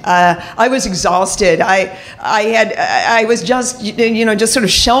despondent. I was exhausted. I was just just sort of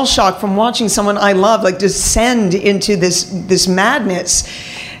shell shocked from watching someone I love like descend into this madness.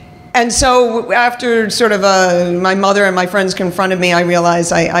 And so after sort of my mother and my friends confronted me, I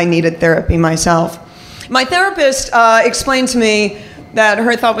realized I needed therapy myself. My therapist explained to me that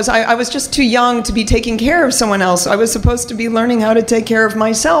her thought was I was just too young to be taking care of someone else. I was supposed to be learning how to take care of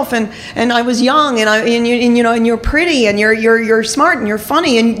myself, and I was young, and you're pretty, and you're smart, and you're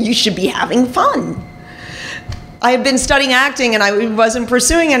funny, and you should be having fun. I had been studying acting, and I wasn't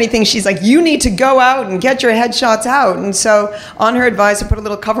pursuing anything. She's like, you need to go out and get your headshots out. And so on her advice, I put a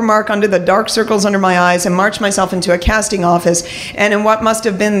little cover mark under the dark circles under my eyes and marched myself into a casting office. And in what must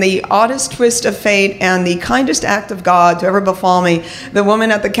have been the oddest twist of fate and the kindest act of God to ever befall me, the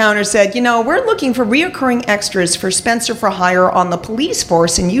woman at the counter said, we're looking for reoccurring extras for Spencer for Hire on the police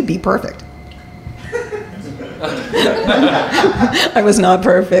force, and you'd be perfect. I was not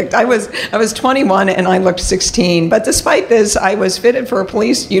perfect. I was 21 and I looked 16. But despite this, I was fitted for a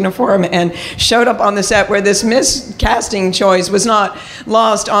police uniform and showed up on the set where this miscasting choice was not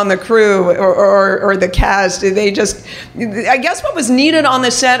lost on the crew or the cast. I guess what was needed on the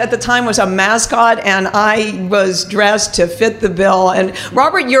set at the time was a mascot, and I was dressed to fit the bill. And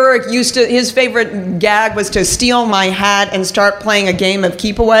Robert Urich his favorite gag was to steal my hat and start playing a game of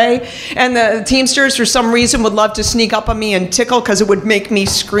keep away. And the Teamsters, for some reason, would love to sneak up on me and tickle because it would make me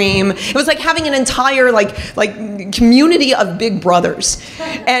scream. It was like having an entire like community of big brothers.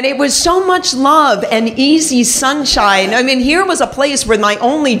 And it was so much love and easy sunshine. I mean, here was a place where my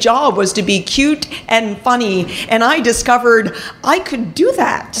only job was to be cute and funny, and I discovered I could do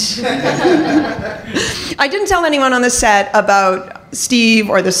that. I didn't tell anyone on the set about Steve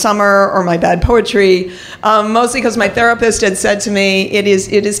or the summer or my bad poetry, mostly because my therapist had said to me, it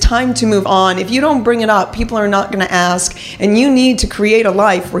is time to move on. If you don't bring it up, people are not going to ask, and you need to create a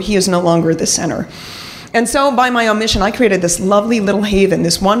life where he is no longer the center. And so by my omission, I created this lovely little haven,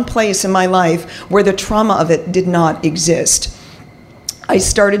 this one place in my life where the trauma of it did not exist. I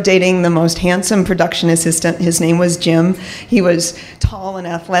started dating the most handsome production assistant. His name was Jim. He was tall and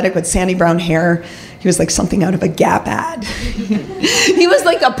athletic with sandy brown hair. He was like something out of a Gap ad. He was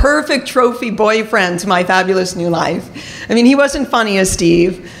like a perfect trophy boyfriend to my fabulous new life. I mean, he wasn't funny as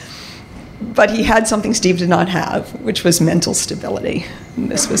Steve, but he had something Steve did not have, which was mental stability. And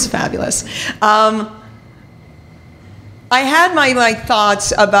this was fabulous. I had my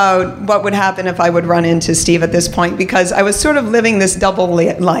thoughts about what would happen if I would run into Steve at this point, because I was sort of living this double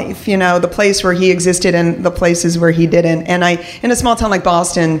life, the place where he existed and the places where he didn't. And in a small town like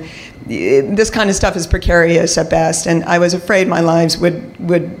Boston, this kind of stuff is precarious at best, and I was afraid my lives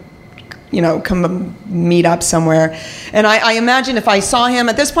would come meet up somewhere. And I imagined if I saw him,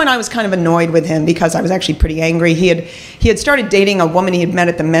 at this point I was kind of annoyed with him because I was actually pretty angry. He had started dating a woman he had met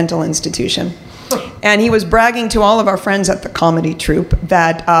at the mental institution. And he was bragging to all of our friends at the comedy troupe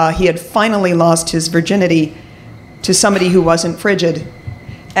that he had finally lost his virginity to somebody who wasn't frigid,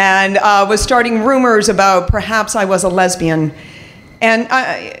 and was starting rumors about perhaps I was a lesbian. And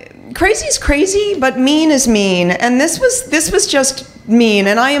crazy is crazy, but mean is mean. And this was just mean.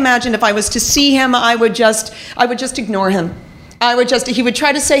 And I imagined if I was to see him, I would just ignore him. He would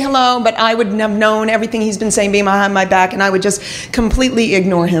try to say hello, but I would have known everything he's been saying behind my back, and I would just completely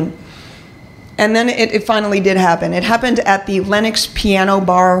ignore him. And then it finally did happen. It happened at the Lenox Piano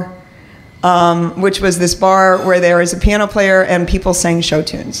Bar, which was this bar where there was a piano player and people sang show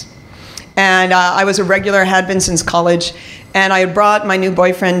tunes. And I was a regular, had been since college. And I had brought my new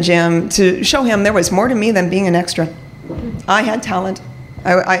boyfriend, Jim, to show him there was more to me than being an extra. I had talent.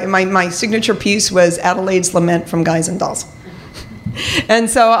 My signature piece was Adelaide's Lament from Guys and Dolls. And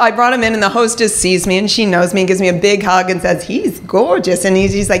so I brought him in, and the hostess sees me, and she knows me and gives me a big hug and says, he's gorgeous. And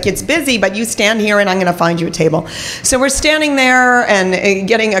he's like, it's busy, but you stand here and I'm going to find you a table. So we're standing there and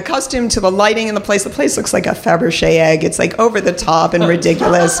getting accustomed to the lighting in the place. The place looks like a Fabergé egg. It's like over the top and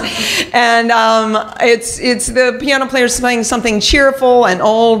ridiculous. And it's the piano player's playing something cheerful and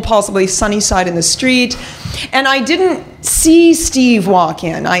old, possibly Sunny Side in the Street. And I didn't see Steve walk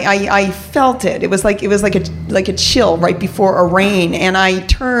in. I felt it. It was like a chill right before a rain. And I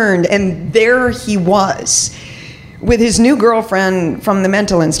turned, and there he was, with his new girlfriend from the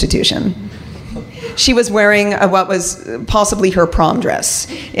mental institution. She was wearing what was possibly her prom dress,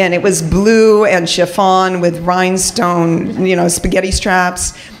 and it was blue and chiffon with rhinestone, spaghetti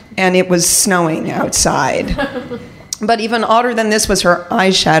straps, and it was snowing outside. But even odder than this was her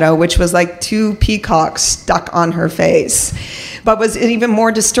eyeshadow, which was like 2 peacocks stuck on her face. But was even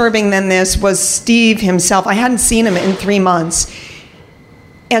more disturbing than this was Steve himself. I hadn't seen him in 3 months.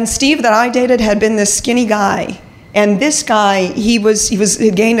 And Steve that I dated had been this skinny guy. And this guy, he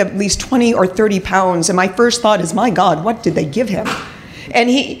had gained at least 20 or 30 pounds. And my first thought is, my God, what did they give him? And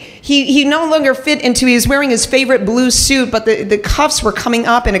he no longer fit into, he was wearing his favorite blue suit, but the cuffs were coming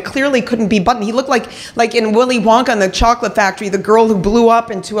up and it clearly couldn't be buttoned. He looked like in Willy Wonka in the Chocolate Factory, the girl who blew up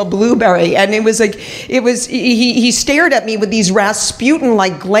into a blueberry. And he stared at me with these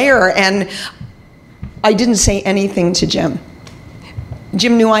Rasputin-like glare, and I didn't say anything to Jim.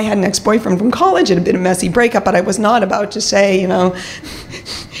 Jim knew I had an ex-boyfriend from college. It had been a messy breakup, but I was not about to say,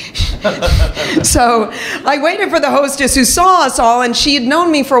 So I waited for the hostess who saw us all, and she had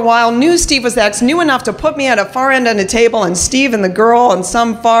known me for a while, knew Steve was the ex, knew enough to put me at a far end of the table, and Steve and the girl on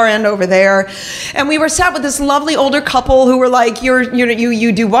some far end over there. And we were sat with this lovely older couple who were like,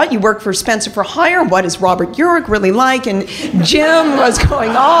 you do what? You work for Spencer for Hire? What is Robert Urich really like? And Jim was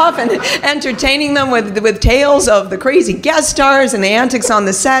going off and entertaining them with tales of the crazy guest stars and the antics on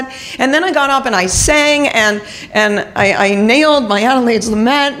the set. And then I got up and I sang, and I nailed my Adelaide's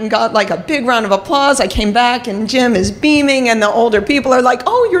Lament and got like a big round of applause. I came back and Jim is beaming, and the older people are like,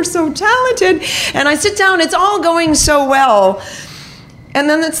 oh, you're so talented. And I sit down, it's all going so well. And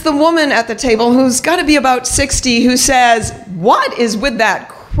then it's the woman at the table who's got to be about 60 who says, what is with that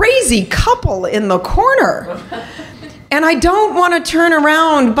crazy couple in the corner? And I don't want to turn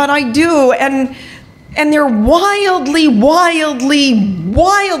around, but I do. And they're wildly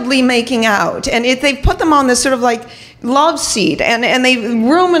making out. And they've put them on this sort of like love seat, and they've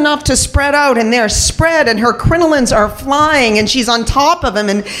room enough to spread out, and they're spread, and her crinolines are flying, and she's on top of him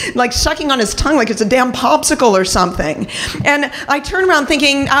and like sucking on his tongue like it's a damn popsicle or something. And I turn around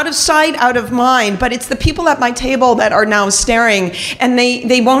thinking, out of sight, out of mind, but it's the people at my table that are now staring, and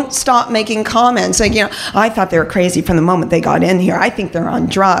they won't stop making comments like, I thought they were crazy from the moment they got in here. I think they're on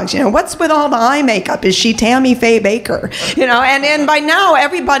drugs. What's with all the eye makeup? Is she Tammy Faye Baker? And by now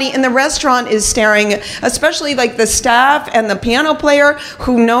everybody in the restaurant is staring, especially like the staff and the piano player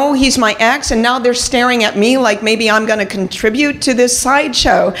who know he's my ex, and now they're staring at me like maybe I'm going to contribute to this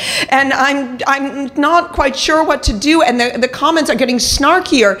sideshow. And I'm not quite sure what to do, and the comments are getting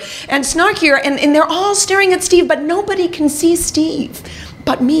snarkier and snarkier, and they're all staring at Steve, but nobody can see Steve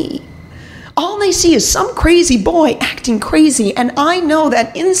but me. All they see is some crazy boy acting crazy, and I know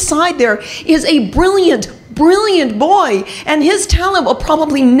that inside there is a brilliant boy, and his talent will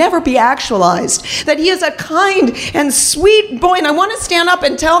probably never be actualized, that he is a kind and sweet boy. And I want to stand up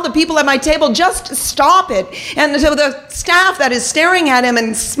and tell the people at my table, just stop it. And to the staff that is staring at him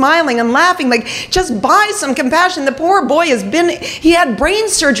and smiling and laughing, like, just buy some compassion. The poor boy he had brain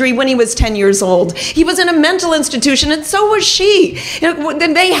surgery when he was 10 years old. He was in a mental institution, and so was she.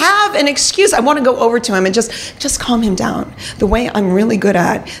 Then they have an excuse. I want to go over to him and just calm him down, the way I'm really good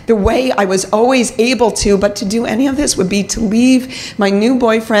at, the way I was always able to. But to do any of this would be to leave my new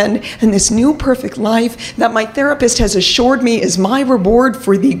boyfriend and this new perfect life that my therapist has assured me is my reward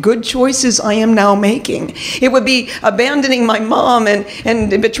for the good choices I am now making. It would be abandoning my mom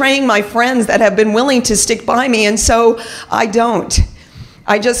and betraying my friends that have been willing to stick by me, and so I don't.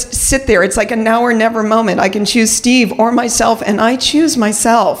 I just sit there. It's like a now or never moment. I can choose Steve or myself, and I choose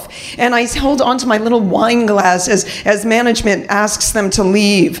myself. And I hold on to my little wine glass as management asks them to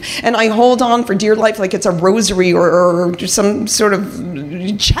leave. And I hold on for dear life like it's a rosary or some sort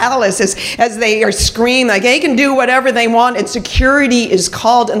of chalice as they are screaming like they can do whatever they want, and security is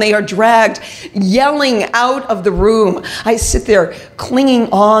called, and they are dragged, yelling out of the room. I sit there clinging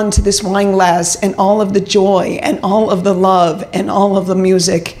on to this wine glass and all of the joy and all of the love and all of the music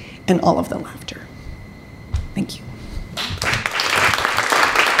and all of the laughter. Thank you.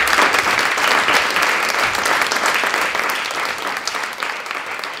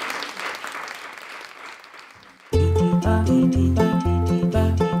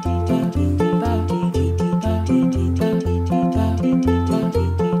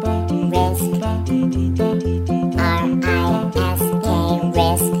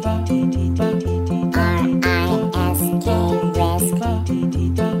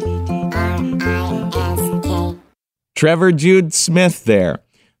 Trevor Jude Smith there.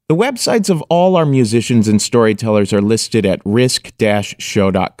 The websites of all our musicians and storytellers are listed at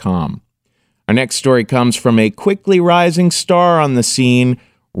risk-show.com. Our next story comes from a quickly rising star on the scene.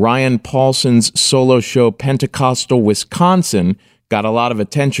 Ryan Paulson's solo show Pentecostal Wisconsin got a lot of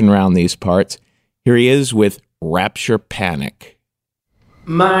attention around these parts. Here he is with Rapture Panic.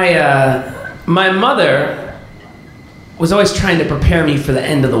 My mother was always trying to prepare me for the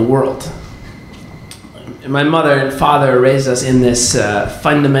end of the world. My mother and father raised us in this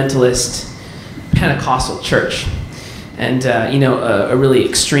fundamentalist Pentecostal church, and a really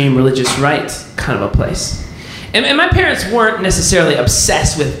extreme religious right kind of a place. And my parents weren't necessarily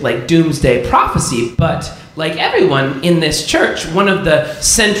obsessed with like doomsday prophecy, but like everyone in this church, one of the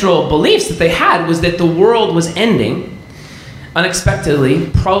central beliefs that they had was that the world was ending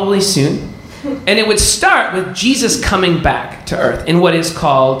unexpectedly, probably soon, and it would start with Jesus coming back to earth in what is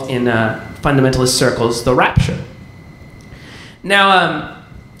called in fundamentalist circles the rapture. Now,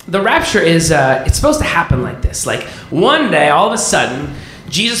 the rapture is, it's supposed to happen like this. Like one day, all of a sudden,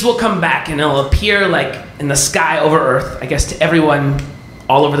 Jesus will come back and it'll appear like in the sky over earth, I guess to everyone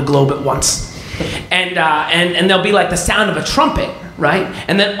all over the globe at once. And there'll be like the sound of a trumpet, right?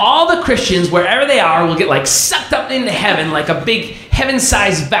 And then all the Christians, wherever they are, will get like sucked up into heaven like a big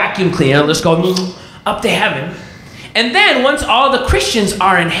heaven-sized vacuum cleaner. It'll just go up to heaven. And then once all the Christians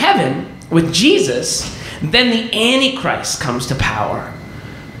are in heaven with Jesus, then the Antichrist comes to power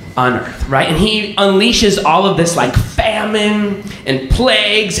on earth, right? And he unleashes all of this like famine and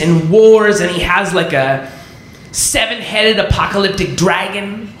plagues and wars, and he has like a 7-headed apocalyptic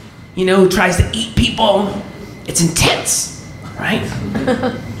dragon, who tries to eat people. It's intense, right?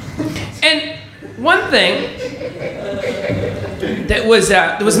 And one thing that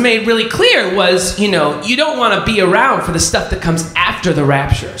was made really clear was, you don't want to be around for the stuff that comes after the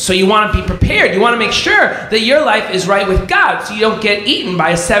rapture. So you want to be prepared. You want to make sure that your life is right with God, so you don't get eaten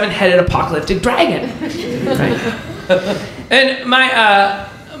by a 7-headed apocalyptic dragon. Right? And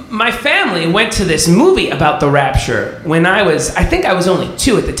my family went to this movie about the rapture when I think I was only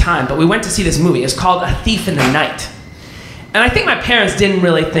 2 at the time, but we went to see this movie. It's called A Thief in the Night. And I think my parents didn't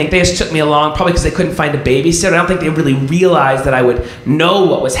really think, they just took me along, probably because they couldn't find a babysitter. I don't think they really realized that I would know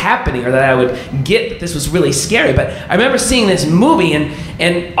what was happening or that I would get that this was really scary. But I remember seeing this movie,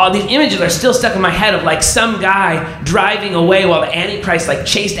 and all these images are still stuck in my head of like some guy driving away while the Antichrist like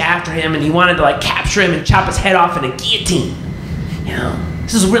chased after him, and he wanted to like capture him and chop his head off in a guillotine.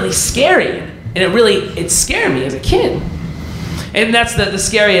 This is really scary, and it scared me as a kid. And that's the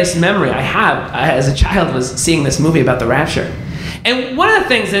scariest memory I have as a child, was seeing this movie about the rapture. And one of the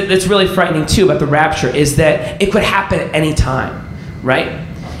things that's really frightening too about the rapture is that it could happen at any time, right?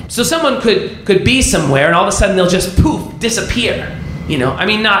 So someone could be somewhere and all of a sudden they'll just poof, disappear. I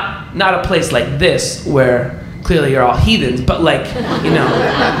mean, not a place like this where clearly you're all heathens, but like,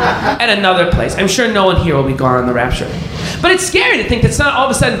 at another place. I'm sure no one here will be gone on the rapture. But it's scary to think that not all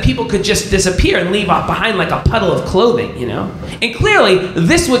of a sudden people could just disappear and leave off behind like a puddle of clothing, And clearly,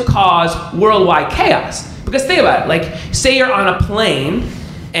 this would cause worldwide chaos. Because think about it, like, say you're on a plane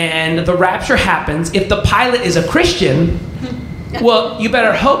and the rapture happens. If the pilot is a Christian, well, you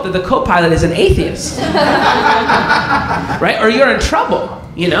better hope that the co-pilot is an atheist. Right? Or you're in trouble,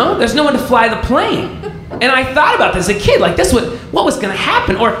 There's no one to fly the plane. And I thought about this as a kid, like what was going to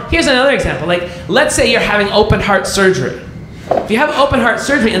happen? Or here's another example, like let's say you're having open heart surgery. If you have open heart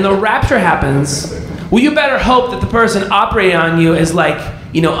surgery and the rapture happens, well, you better hope that the person operating on you is like,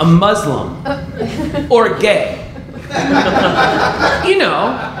 a Muslim or gay.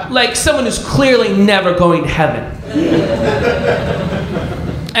 Like someone who's clearly never going to heaven.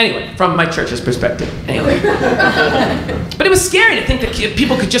 Anyway, from my church's perspective. Anyway. But it was scary to think that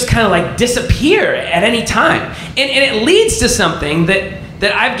people could just kind of like disappear at any time. And it leads to something that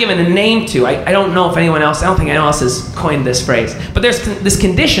I've given a name to. I don't know if I don't think anyone else has coined this phrase. But there's this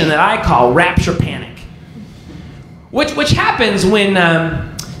condition that I call rapture panic. Which happens when,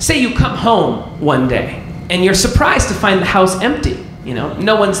 say you come home one day and you're surprised to find the house empty.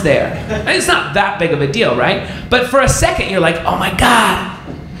 No one's there. And it's not that big of a deal, right? But for a second you're like, oh my God.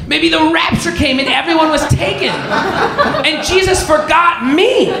 Maybe the rapture came and everyone was taken. And Jesus forgot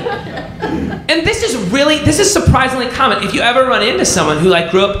me. And this is surprisingly common. If you ever run into someone who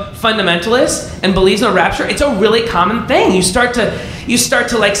like grew up fundamentalist and believes in a rapture, it's a really common thing. You start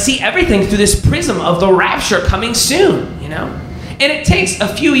to like see everything through this prism of the rapture coming soon, you know? And it takes a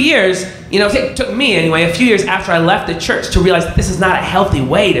few years, you know, it took me anyway, a few years after I left the church to realize that this is not a healthy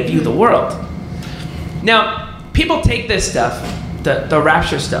way to view the world. Now, people take this stuff, the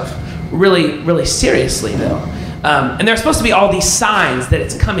rapture stuff, really, really seriously though. And there's supposed to be all these signs that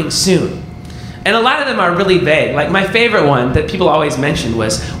it's coming soon. And a lot of them are really vague. Like my favorite one that people always mentioned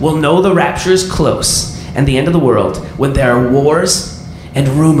was, we'll know the rapture is close and the end of the world when there are wars and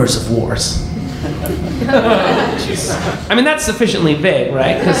rumors of wars. I mean, that's sufficiently vague,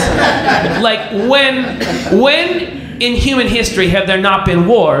 right? Because like when in human history have there not been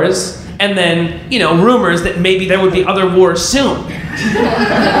wars and then, you know, rumors that maybe there would be other wars soon?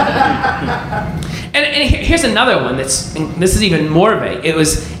 And here's another one this is even more vague. It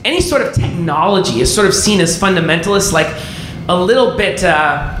was any sort of technology is sort of seen as fundamentalist, like a little bit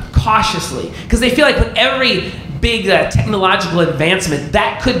cautiously, because they feel like with every big technological advancement,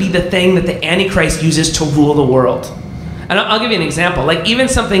 that could be the thing that the Antichrist uses to rule the world. And I'll give you an example. Like even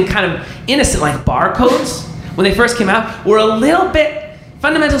something kind of innocent like barcodes, when they first came out,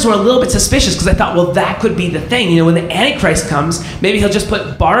 fundamentalists were a little bit suspicious because I thought, well, that could be the thing. You know, when the Antichrist comes, maybe he'll just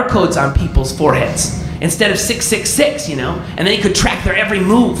put barcodes on people's foreheads instead of 666, you know, and then he could track their every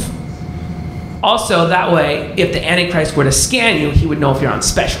move. Also, that way, if the Antichrist were to scan you, he would know if you're on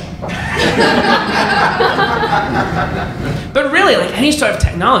special. But really, like any sort of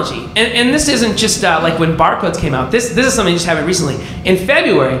technology, and this isn't just like when barcodes came out. This is something just happened recently. In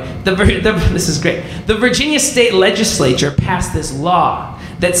February, this is great. The Virginia State Legislature passed this law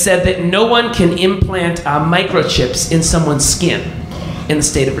that said that no one can implant microchips in someone's skin in the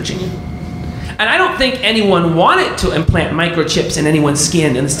state of Virginia. And I don't think anyone wanted to implant microchips in anyone's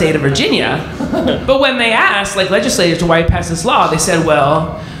skin in the state of Virginia. But when they asked, like legislators, to why you passed this law, they said,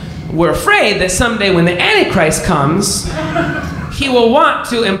 well, we're afraid that someday when the Antichrist comes, he will want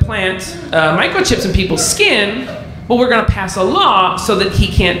to implant microchips in people's skin, but we're going to pass a law so that he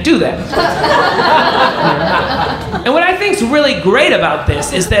can't do that. And what I think is really great about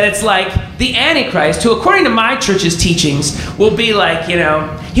this is that it's like the Antichrist, who according to my church's teachings will be like, you know,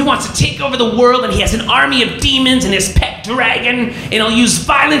 he wants to take over the world and he has an army of demons and his pet dragon and he'll use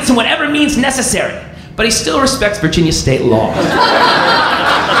violence and whatever means necessary. But he still respects Virginia state law.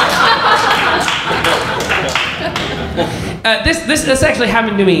 This actually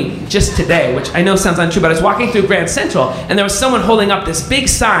happened to me just today, which I know sounds untrue, but I was walking through Grand Central, and there was someone holding up this big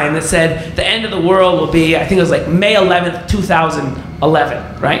sign that said, the end of the world will be, I think it was like May 11th,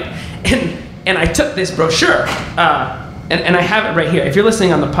 2011, right? And I took this brochure, and I have it right here. If you're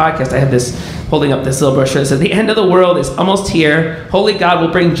listening on the podcast, I have this, holding up this little brochure that says, the end of the world is almost here. Holy God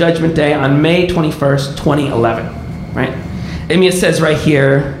will bring Judgment Day on May 21st, 2011, right? I mean, it says right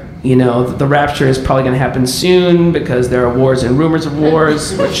here, you know, the rapture is probably going to happen soon because there are wars and rumors of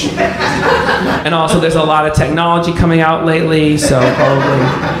wars, which, and also there's a lot of technology coming out lately, so probably.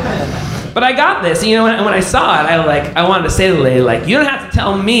 But I got this, you know, when I saw it, I wanted to say to the lady, like, you don't have to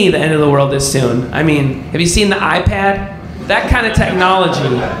tell me the end of the world is soon. I mean, have you seen the iPad? That kind of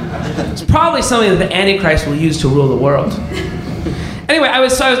technology is probably something that the Antichrist will use to rule the world. Anyway, I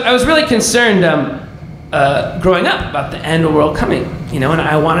was really concerned growing up about the end of the world coming, you know, and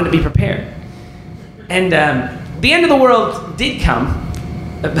I wanted to be prepared. And the end of the world did come,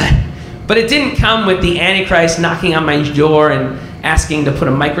 but it didn't come with the Antichrist knocking on my door and asking to put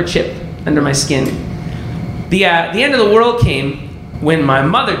a microchip under my skin. The end of the world came when my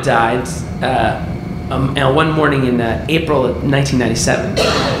mother died one morning in April of 1997.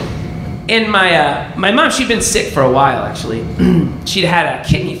 And my mom, she'd been sick for a while, actually. She'd had a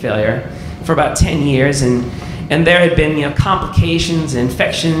kidney failure for about 10 years, and there had been, you know, complications and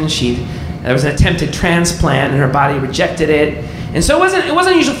infections. There was an attempted transplant, and her body rejected it. And so it wasn't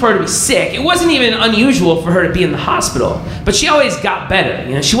unusual for her to be sick. It wasn't even unusual for her to be in the hospital. But she always got better.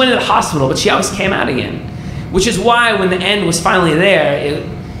 You know, she went to the hospital, but she always came out again. Which is why when the end was finally there,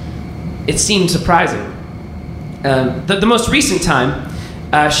 it seemed surprising. The most recent time,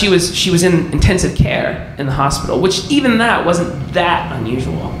 she was in intensive care in the hospital, which even that wasn't that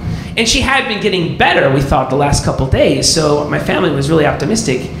unusual. And she had been getting better, we thought, the last couple days, so my family was really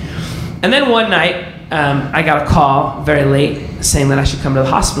optimistic. And then one night, I got a call very late saying that I should come to the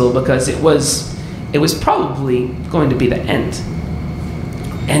hospital because it was probably going to be the end.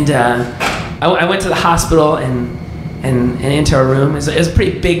 And I went to the hospital and into a room. It was a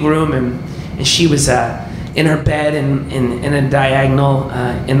pretty big room, and she was in her bed in a diagonal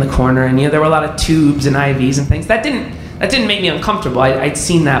in the corner, and there were a lot of tubes and IVs and things. That didn't make me uncomfortable. I'd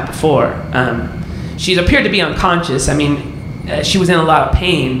seen that before. She appeared to be unconscious. I mean, she was in a lot of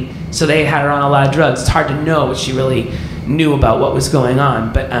pain, so they had her on a lot of drugs. It's hard to know what she really knew about what was going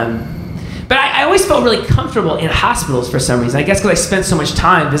on, but I always felt really comfortable in hospitals for some reason. I guess because I spent so much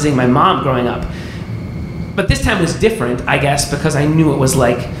time visiting my mom growing up. But this time was different, I guess, because I knew it was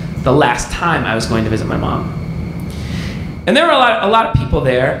like the last time I was going to visit my mom. And there were a lot of people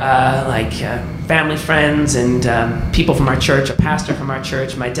there, family, friends, and people from our church, a pastor from our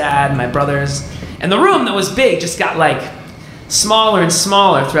church, my dad, my brothers. And the room that was big just got like smaller and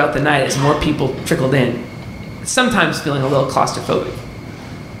smaller throughout the night as more people trickled in, sometimes feeling a little claustrophobic.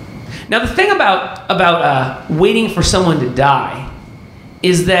 Now the thing about waiting for someone to die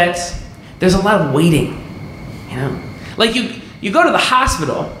is that there's a lot of waiting, Like you go to the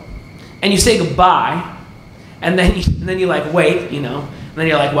hospital and you say goodbye, and then you like wait, and then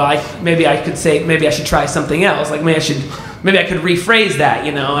you're like, well, maybe I should try something else. Like maybe I could rephrase that,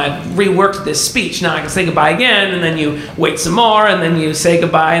 I've reworked this speech. Now I can say goodbye again, and then you wait some more, and then you say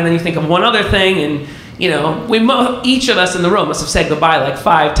goodbye, and then you think of one other thing, and each of us in the room must have said goodbye like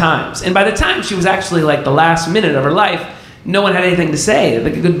 5 times. And by the time she was actually like the last minute of her life, no one had anything to say. The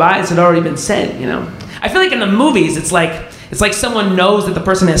goodbyes had already been said, I feel like in the movies, it's like someone knows that the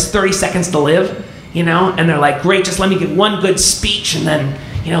person has 30 seconds to live, and they're like, great, just let me give one good speech, and then,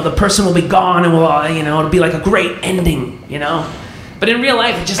 the person will be gone, and it'll be like a great ending, But in real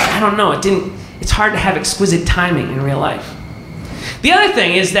life, I don't know, it's hard to have exquisite timing in real life. The other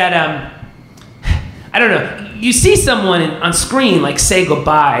thing is that, I don't know, you see someone on screen, like, say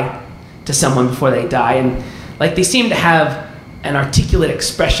goodbye to someone before they die, and, like, they seem to have an articulate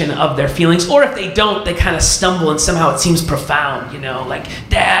expression of their feelings, or if they don't, they kind of stumble, and somehow it seems profound, like,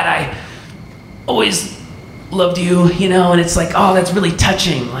 Dad, I always loved you, and it's like, oh, that's really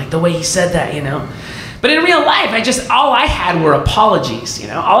touching, like, the way he said that, But in real life, all I had were apologies,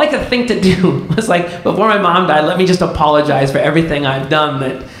 All I could think to do was, like, before my mom died, let me just apologize for everything I've done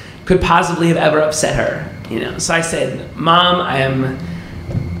that could possibly have ever upset her, So I said, Mom,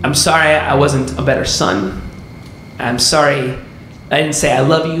 I'm sorry I wasn't a better son. I'm sorry I didn't say I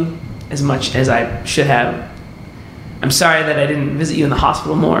love you as much as I should have. I'm sorry that I didn't visit you in the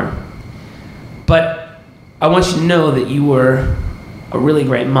hospital more. But I want you to know that you were a really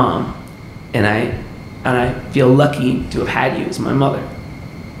great mom, and I feel lucky to have had you as my mother.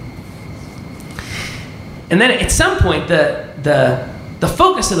 And then at some point, the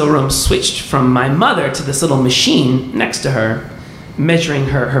focus of the room switched from my mother to this little machine next to her, measuring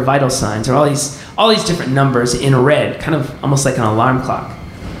her vital signs, or all these different numbers in red, kind of almost like an alarm clock.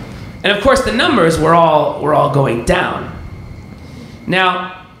 And of course, the numbers were all going down.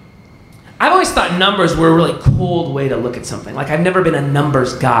 Now, I've always thought numbers were a really cold way to look at something. Like, I've never been a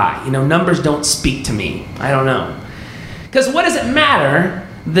numbers guy. Numbers don't speak to me. I don't know. Because what does it matter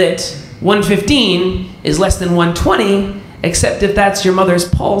that 115 is less than 120, except if that's your mother's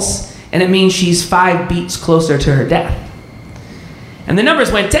pulse, and it means she's 5 beats closer to her death? And the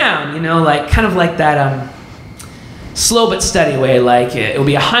numbers went down, kind of like that slow but steady way, like it would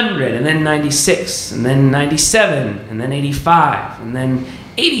be 100, and then 96, and then 97, and then 85, and then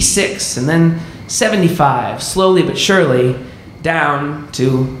 86, and then 75, slowly but surely down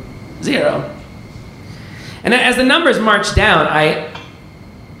to 0. And as the numbers marched down, I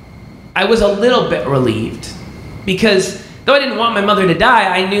was a little bit relieved, because though I didn't want my mother to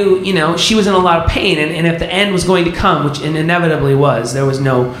die, I knew, she was in a lot of pain, and if the end was going to come, which it inevitably was, there was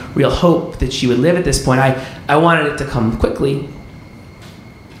no real hope that she would live at this point. I wanted it to come quickly.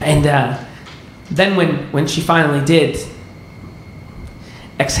 And then when she finally did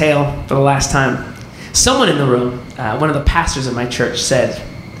exhale for the last time, someone in the room, one of the pastors of my church, said,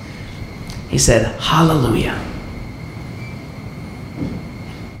 "Hallelujah."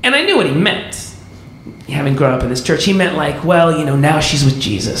 And I knew what he meant. Having grown up in this church, he meant like, well, now she's with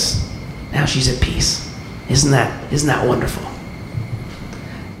Jesus. Now she's at peace. Isn't that wonderful?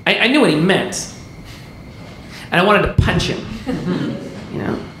 I knew what he meant. And I wanted to punch him.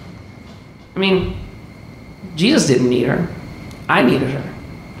 I mean, Jesus didn't need her. I needed her.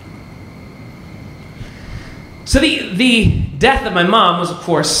 So the death of my mom was, of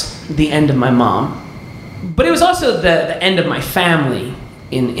course, the end of my mom. But it was also the end of my family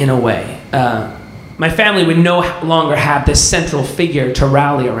in a way. My family would no longer have this central figure to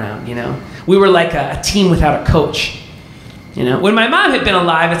rally around, We were like a team without a coach, When my mom had been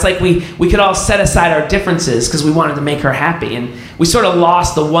alive, it's like we could all set aside our differences because we wanted to make her happy. And we sort of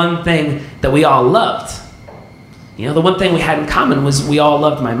lost the one thing that we all loved. The one thing we had in common was we all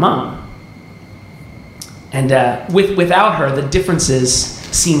loved my mom. And without her, the differences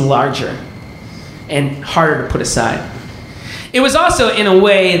seem larger and harder to put aside. It was also, in a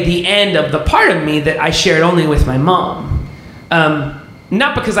way, the end of the part of me that I shared only with my mom.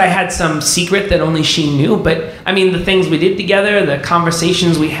 Not because I had some secret that only she knew, but I mean, the things we did together, the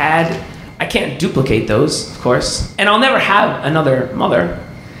conversations we had, I can't duplicate those, of course. And I'll never have another mother.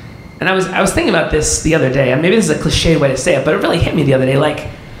 And I was thinking about this the other day, and maybe this is a cliche way to say it, but it really hit me the other day. Like,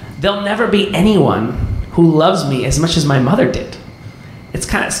 there'll never be anyone who loves me as much as my mother did. It's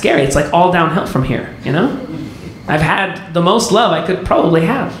kind of scary. It's like all downhill from here, you know? I've had the most love I could probably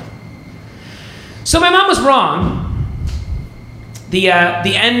have. So my mom was wrong. The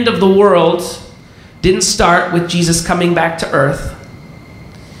end of the world didn't start with Jesus coming back to earth.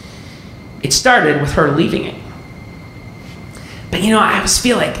 It started with her leaving it. But I always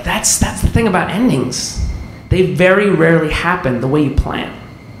feel like that's the thing about endings. They very rarely happen the way you plan.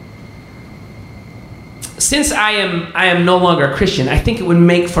 Since I am no longer a Christian, I think it would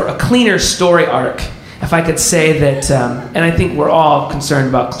make for a cleaner story arc if I could say that, and I think we're all concerned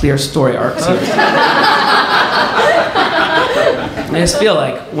about clear story arcs here. I just feel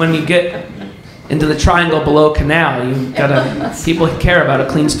like when you get into the triangle below canal, people care about a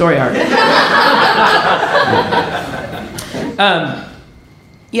clean story arc. I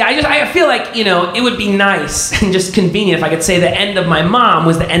feel like, it would be nice and just convenient if I could say the end of my mom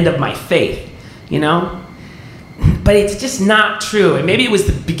was the end of my faith, But it's just not true. And maybe it was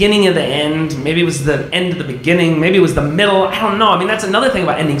the beginning of the end. Maybe it was the end of the beginning. Maybe it was the middle. I don't know. I mean, that's another thing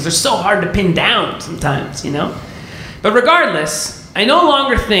about endings. They're so hard to pin down sometimes, But regardless, I no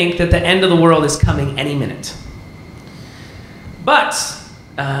longer think that the end of the world is coming any minute. But,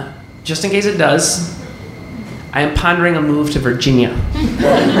 just in case it does, I am pondering a move to Virginia.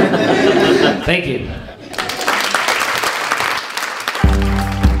 Thank you.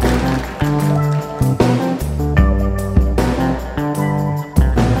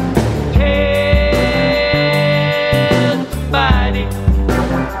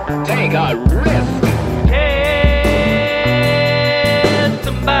 Take a risk. Can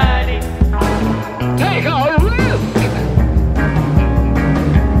somebody take a risk?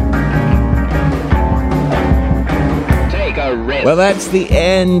 Take a risk. Well, that's the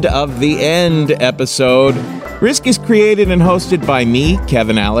end of the end episode. Risk is created and hosted by me,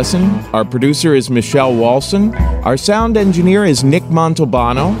 Kevin Allison. Our producer is Michelle Walson. Our sound engineer is Nick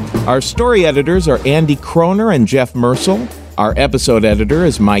Montalbano. Our story editors are Andy Kroner and Jeff Mersel. Our episode editor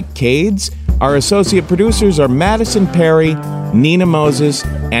is Mike Cades. Our associate producers are Madison Perry, Nina Moses,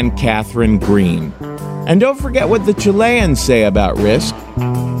 and Catherine Green. And don't forget what the Chileans say about risk.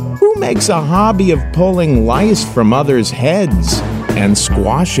 Who makes a hobby of pulling lice from others' heads and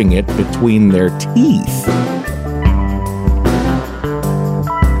squashing it between their teeth?